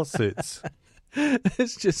boiler suits.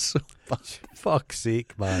 It's just so bad. Fuck's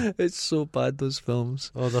sake, man! It's so bad, those films.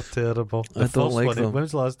 Oh, they're terrible. I don't first like one, them. When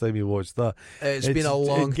was the last time you watched that? It's been a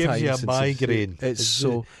long It gives time you a since migraine. It's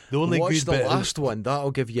so. the only Watch good the bit. last one.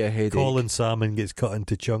 That'll give you a headache. Colin Salmon gets cut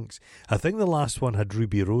into chunks. I think the last one had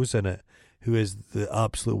Ruby Rose in it, who is the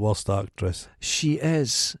absolute worst actress. She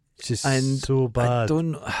is. She's And so I bad.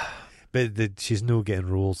 don't. But she's no getting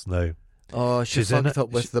roles now. Oh, she She's in fucked it-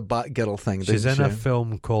 up with the Batgirl thing. She's didn't in a she?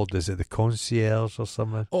 film called, is it The Concierge or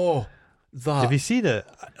something? Oh, that. Have you seen it?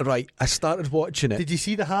 Right, I started watching it. Did you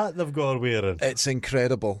see the hat they've got her wearing? It's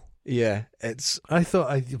incredible. Yeah, it's I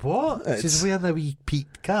thought, what? She's It's- wearing a wee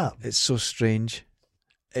peaked cap. so strange.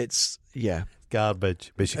 It's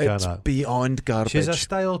Garbage, but she it's can't act. beyond garbage. She's a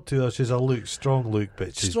style to her. She's a strong look,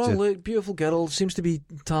 but she's strong just, look, beautiful girl. Seems to be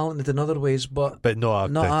talented in other ways, but but not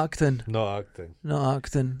acting. not acting. Not acting. Not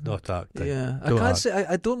acting. Not acting. Yeah, I Don't can't act. say.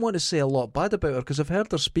 I don't want to say a lot bad about her because I've heard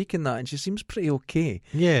her speaking that, and she seems pretty okay.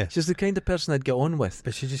 Yeah, She's the kind of person I'd get on with.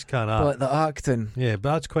 but she just can't act. But the acting, Yeah,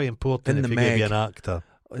 but that's quite important In if the you're going to be Meg. an actor.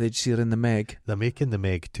 did you see her in the Meg? They're making the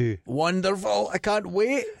Meg too. Wonderful! I can't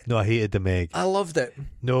wait. No, I hated the Meg. I loved it.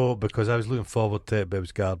 No, because I was looking forward to it, but it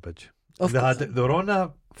was garbage. Of They course. were on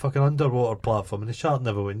a fucking underwater platform, and the shark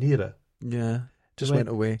never went near it. Yeah, just Went-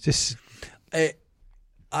 went away. Just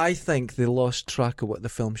I think they lost track of what the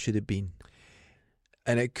film should have been,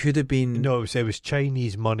 and it could have been. no, it was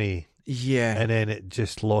Chinese money, Yeah, and then it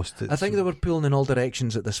just lost its. I think they were pulling in all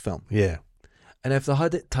directions at this film, Yeah, and if they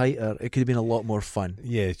had it tighter, it could have been a lot more fun.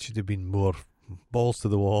 yeah, it should have been more balls to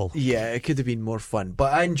the wall. Yeah, it could have been more fun,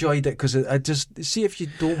 but I enjoyed it because I just see if you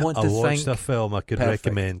don't want I to watched think a film I could perfect.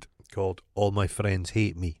 recommend called All My Friends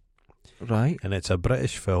Hate Me, right. and it's a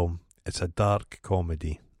British film. It's a dark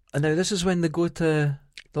comedy. And now this is when they go to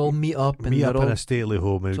they'll meet up and Meet they're up all in a stately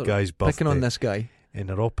home, a sort of guy's birthday, picking on this guy, and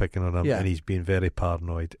they're all picking on him, Yeah. and he's being very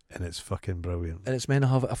paranoid, and it's fucking brilliant. and it's meant to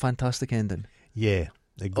have a fantastic ending. Yeah,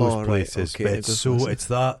 it goes Oh, right, places, okay, but it it's goes so places. it's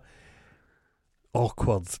that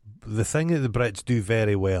awkward. The thing that the Brits do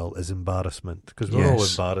very well is embarrassment, because we're all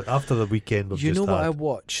Yes. embarrassed after the weekend we've You just know what I had.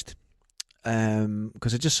 watched?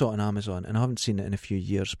 Because I just saw it on Amazon and I haven't seen it in a few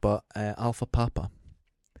years. But Alpha Papa,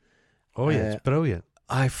 Oh yeah, it's brilliant.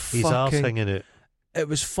 I He's arse fucking. hanging out. It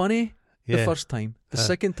was funny the Yeah, first time. The Uh,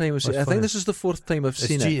 second time was. it's I funny. think this is the fourth time I've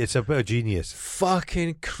seen it. It's a bit of genius.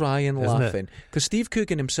 Fucking crying, Isn't it? laughing. Because Steve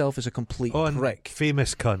Coogan himself is a complete Oh, and prick.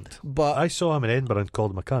 famous cunt. But I saw him in Edinburgh and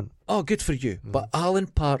called him a cunt. oh, good for you. Mm. But Alan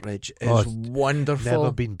Partridge is Oh, it's wonderful.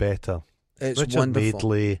 Never been better. It's Richard wonderful.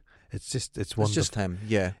 Madeley. It's wonderful. It's just him.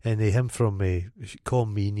 Yeah. And him from Call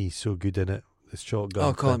Meany's so good in it. The shotgun.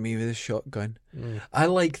 Oh, call thing. me with a shotgun. Mm. I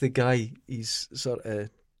like the guy. He's sort of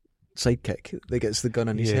sidekick that gets the gun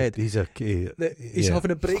on his Yeah, head. He's He's yeah.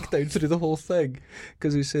 having a breakdown through the whole thing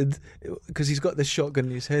because he's got this shotgun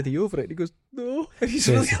in his head. Are you over it? And he goes, no, and he's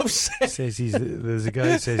Says- really upset. Says there's a guy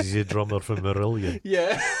that says he's a drummer from Marillion.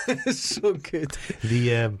 Yeah, it's so good.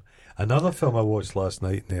 The another film I watched last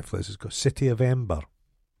night on Netflix is called City of Ember,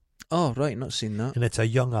 Oh right, not seen that. and it's a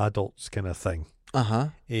young adults kind of thing. Uh huh.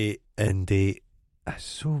 And it's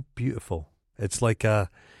so beautiful. It's like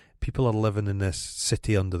people are living in this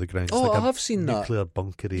city under the ground. It's Oh, like I have seen that. nuclear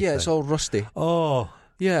bunkery. Yeah, it's all rusty. Oh,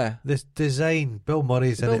 Yeah. this design. Bill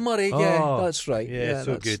Murray's in Bill it. Murray, yeah, Oh, that's right. Yeah,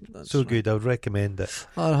 so that's- good. that's So right. good. I would recommend it.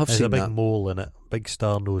 Oh, I have There's seen a big that. mole in it. Big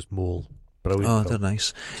star-nosed mole. Brilliant. Oh, film. they're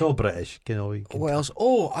nice. It's all British. You can What else?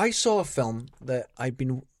 Oh, I saw a film that I've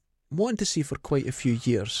been wanting to see for quite a few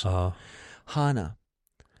years. Hannah.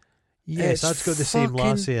 Yes, It's that's got the same fucking-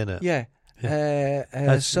 lassie in it. Yeah.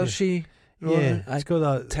 That's- Saoirse Yeah, Ronan. it's got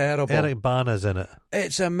that. Terrible. Eric Bana's in it.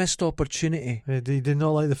 It's a missed opportunity. Did you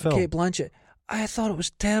not like the film? Kate Blanchett. I thought it was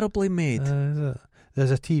terribly made. Is it? There's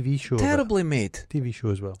a TV show. of it. Terribly made. TV show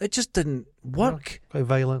as well. It just didn't work. Quite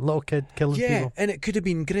violent. Little kid killing Yeah, people. and it could have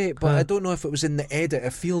been great, but I don't know if it was in the edit. I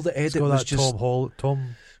feel the It's edit got was that just.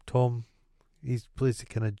 Tom. He plays the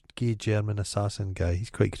kind of gay German assassin guy.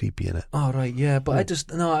 He's quite creepy in it. Oh right, yeah, but Yeah.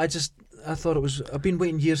 I thought it was. I've been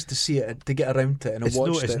waiting years to see it, to get around to it, and I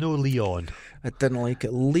watched It's it. no Leon. I didn't like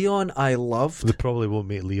it. Leon, I loved. They probably won't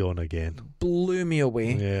make Leon again. Blew me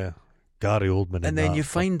away. Yeah, Gary Oldman. in And then that. you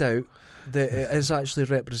find out that it is actually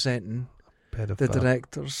representing the Pedophile.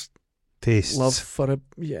 director's Tastes. love for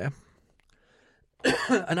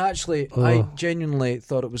and actually, Oh. I genuinely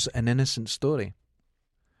thought it was an innocent story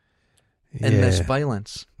Yeah. in this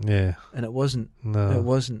violence, Yeah. and it wasn't. No. It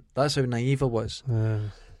wasn't. That's how naive I was.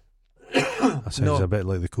 That sounds No. a bit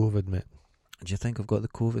like the COVID, mate. Do you think I've got the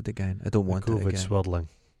COVID again? I don't want the it COVID again. swirling.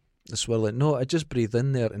 The swirling. No, I just breathed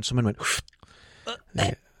in there, and someone went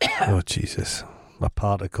Oh Jesus! A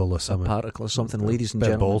particle or a something. particle or something. Ladies and bit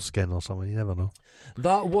of gentlemen, ball skin or something. You never know.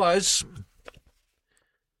 that was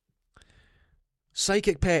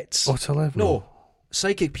psychic pets. What's a level? No,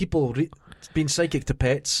 psychic people being psychic to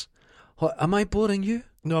pets. Am I boring you?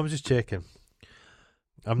 No, I'm just checking.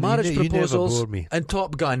 Marriage you never proposals bore me. and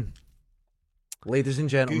Top Gun. Ladies and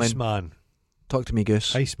gentlemen, Gooseman, talk to me,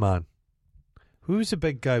 Goose. Iceman. Who's the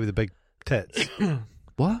big guy with the big tits?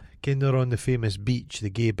 What? Kind of on the famous beach, the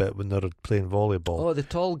gay bit when they're playing volleyball. Oh, the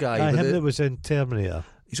tall guy. Aye, with him the- that was in Terminator.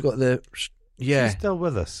 he's got the. Yeah, He's still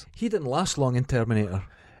with us. he didn't last long in Terminator.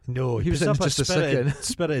 No, He was puts in up just a spirited, second.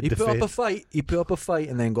 spirited He put up a defence. fight. He put up a fight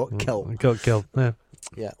and then got killed. Got killed. Yeah.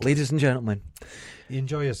 Yeah, ladies and gentlemen. You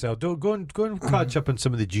enjoy yourself. Don't go and catch up on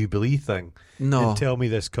some of the Jubilee thing No, and tell me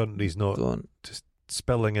this country's not don't.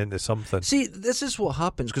 spilling into something. See, this is what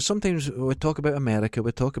happens because sometimes we talk about America,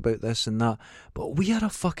 we talk about this and that, but we are a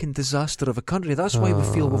fucking disaster of a country. That's why we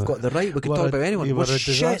feel we've got the right. We can talk about anyone. You We're were a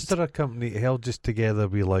shit. disaster company held just together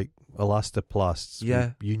with like elastoplasts. Yeah.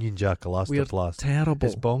 with Union Jack We're elastoplasts. terrible.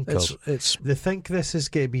 It's bonkers. It's They think this is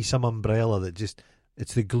going to be some umbrella that just,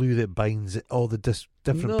 it's the glue that binds it, all the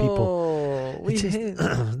different people. we It's just-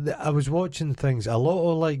 hate- I was watching things, a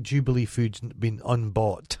lot of like Jubilee food's been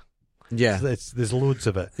unbought. yeah, There's loads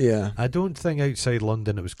of it. yeah. I don't think outside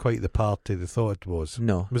London it was quite the party they thought it was.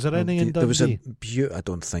 No, Was there anything in There was a Dundee? I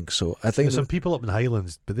don't think so. I think There's some people up in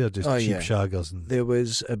Highlands, but they're just Oh, cheap yeah. shaggers. And there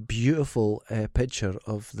was a beautiful picture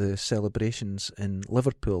of the celebrations in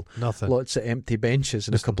Liverpool. nothing. Lots of empty benches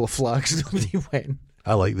and a couple of flags. Nobody went.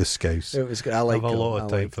 I like the Scouse. It was. I I like have a them, lot I of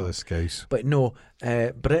time like for them. the Scouse. But no,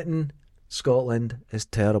 Britain, Scotland is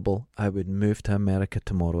terrible. I would move to America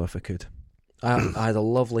tomorrow if I could. I had a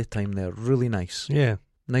lovely time there. Really nice. Yeah.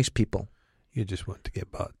 Nice people. You just want to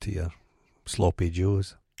get back to your sloppy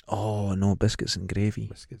joes, Oh, no, biscuits and gravy.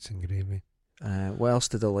 biscuits and gravy. What else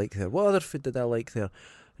did I like there? What other food did I like there?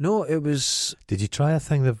 No, it was... Did you try a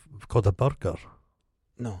thing they've called a burger?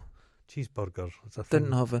 No. Cheeseburger. It's a Didn't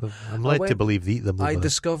thing. have it. I'm I led to went- believe they eat them. I over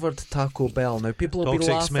discovered Taco Bell. Now, people will be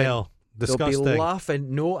toxic laughing. smell. They'll be Disgusting.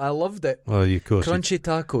 laughing. No, I loved it. Oh, you course. Crunchy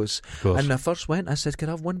tacos. Of course. And when I first went, I said, "Can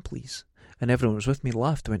I have one, please?" And everyone was with me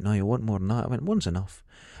laughed. I went, "No, you want more than that." I went, "One's enough."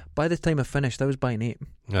 By the time I finished, I was buying 8.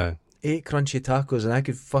 No, 8 crunchy tacos, and I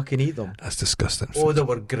could fucking eat them. that's disgusting. Oh, they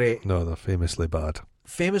were great. No, they're famously bad.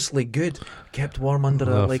 Famously good. Kept warm under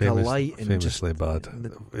No, a light and just famously bad.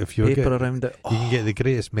 the If you paper get, around it. you can get the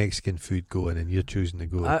greatest Mexican food going, and you're choosing to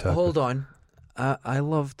go. Hold on. I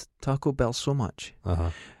loved Taco Bell so much.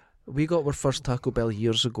 We got our first Taco Bell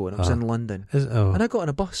years ago, and it was in London. And I got on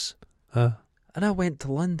a bus, and I went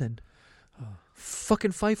to London.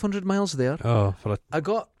 Fucking 500 miles there. For a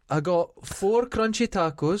I got 4 crunchy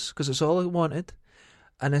tacos because it's all I wanted,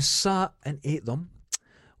 and I sat and ate them.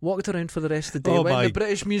 Walked around for the rest of the day. Oh went my- to the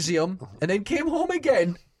British Museum, and then came home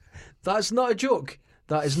again. That's not a joke.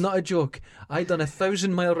 That is not a joke. I done a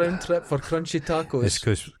 1,000-mile round trip for crunchy tacos. It's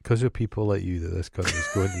because of people like you that this country's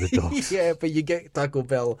going to the dogs. Yeah, but you get Taco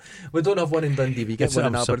Bell. We don't have one in Dundee. We get one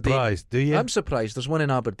in I'm Aberdeen. surprised. Do you? I'm surprised. There's one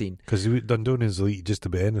in Aberdeen. Because Dundonians will eat just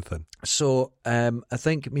about anything. So I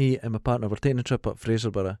think me and my partner were taking a trip up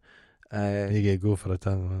Fraserburgh, You go for a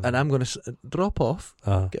tongue. and I'm going to drop off,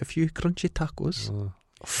 Uh, get a few crunchy tacos.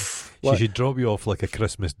 she What? should drop you off like a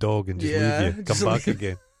Christmas dog and just Yeah, leave you. just Come back leave-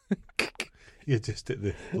 again. You're just at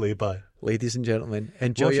the lay-by. Ladies and gentlemen,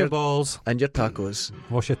 enjoy Wash your your balls. and your tacos.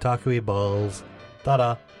 Wash your taco balls.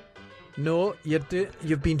 Ta-da. No,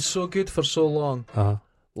 you've been so good for so long. Uh-huh.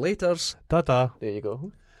 Laters. Ta-ta. There you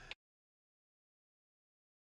go.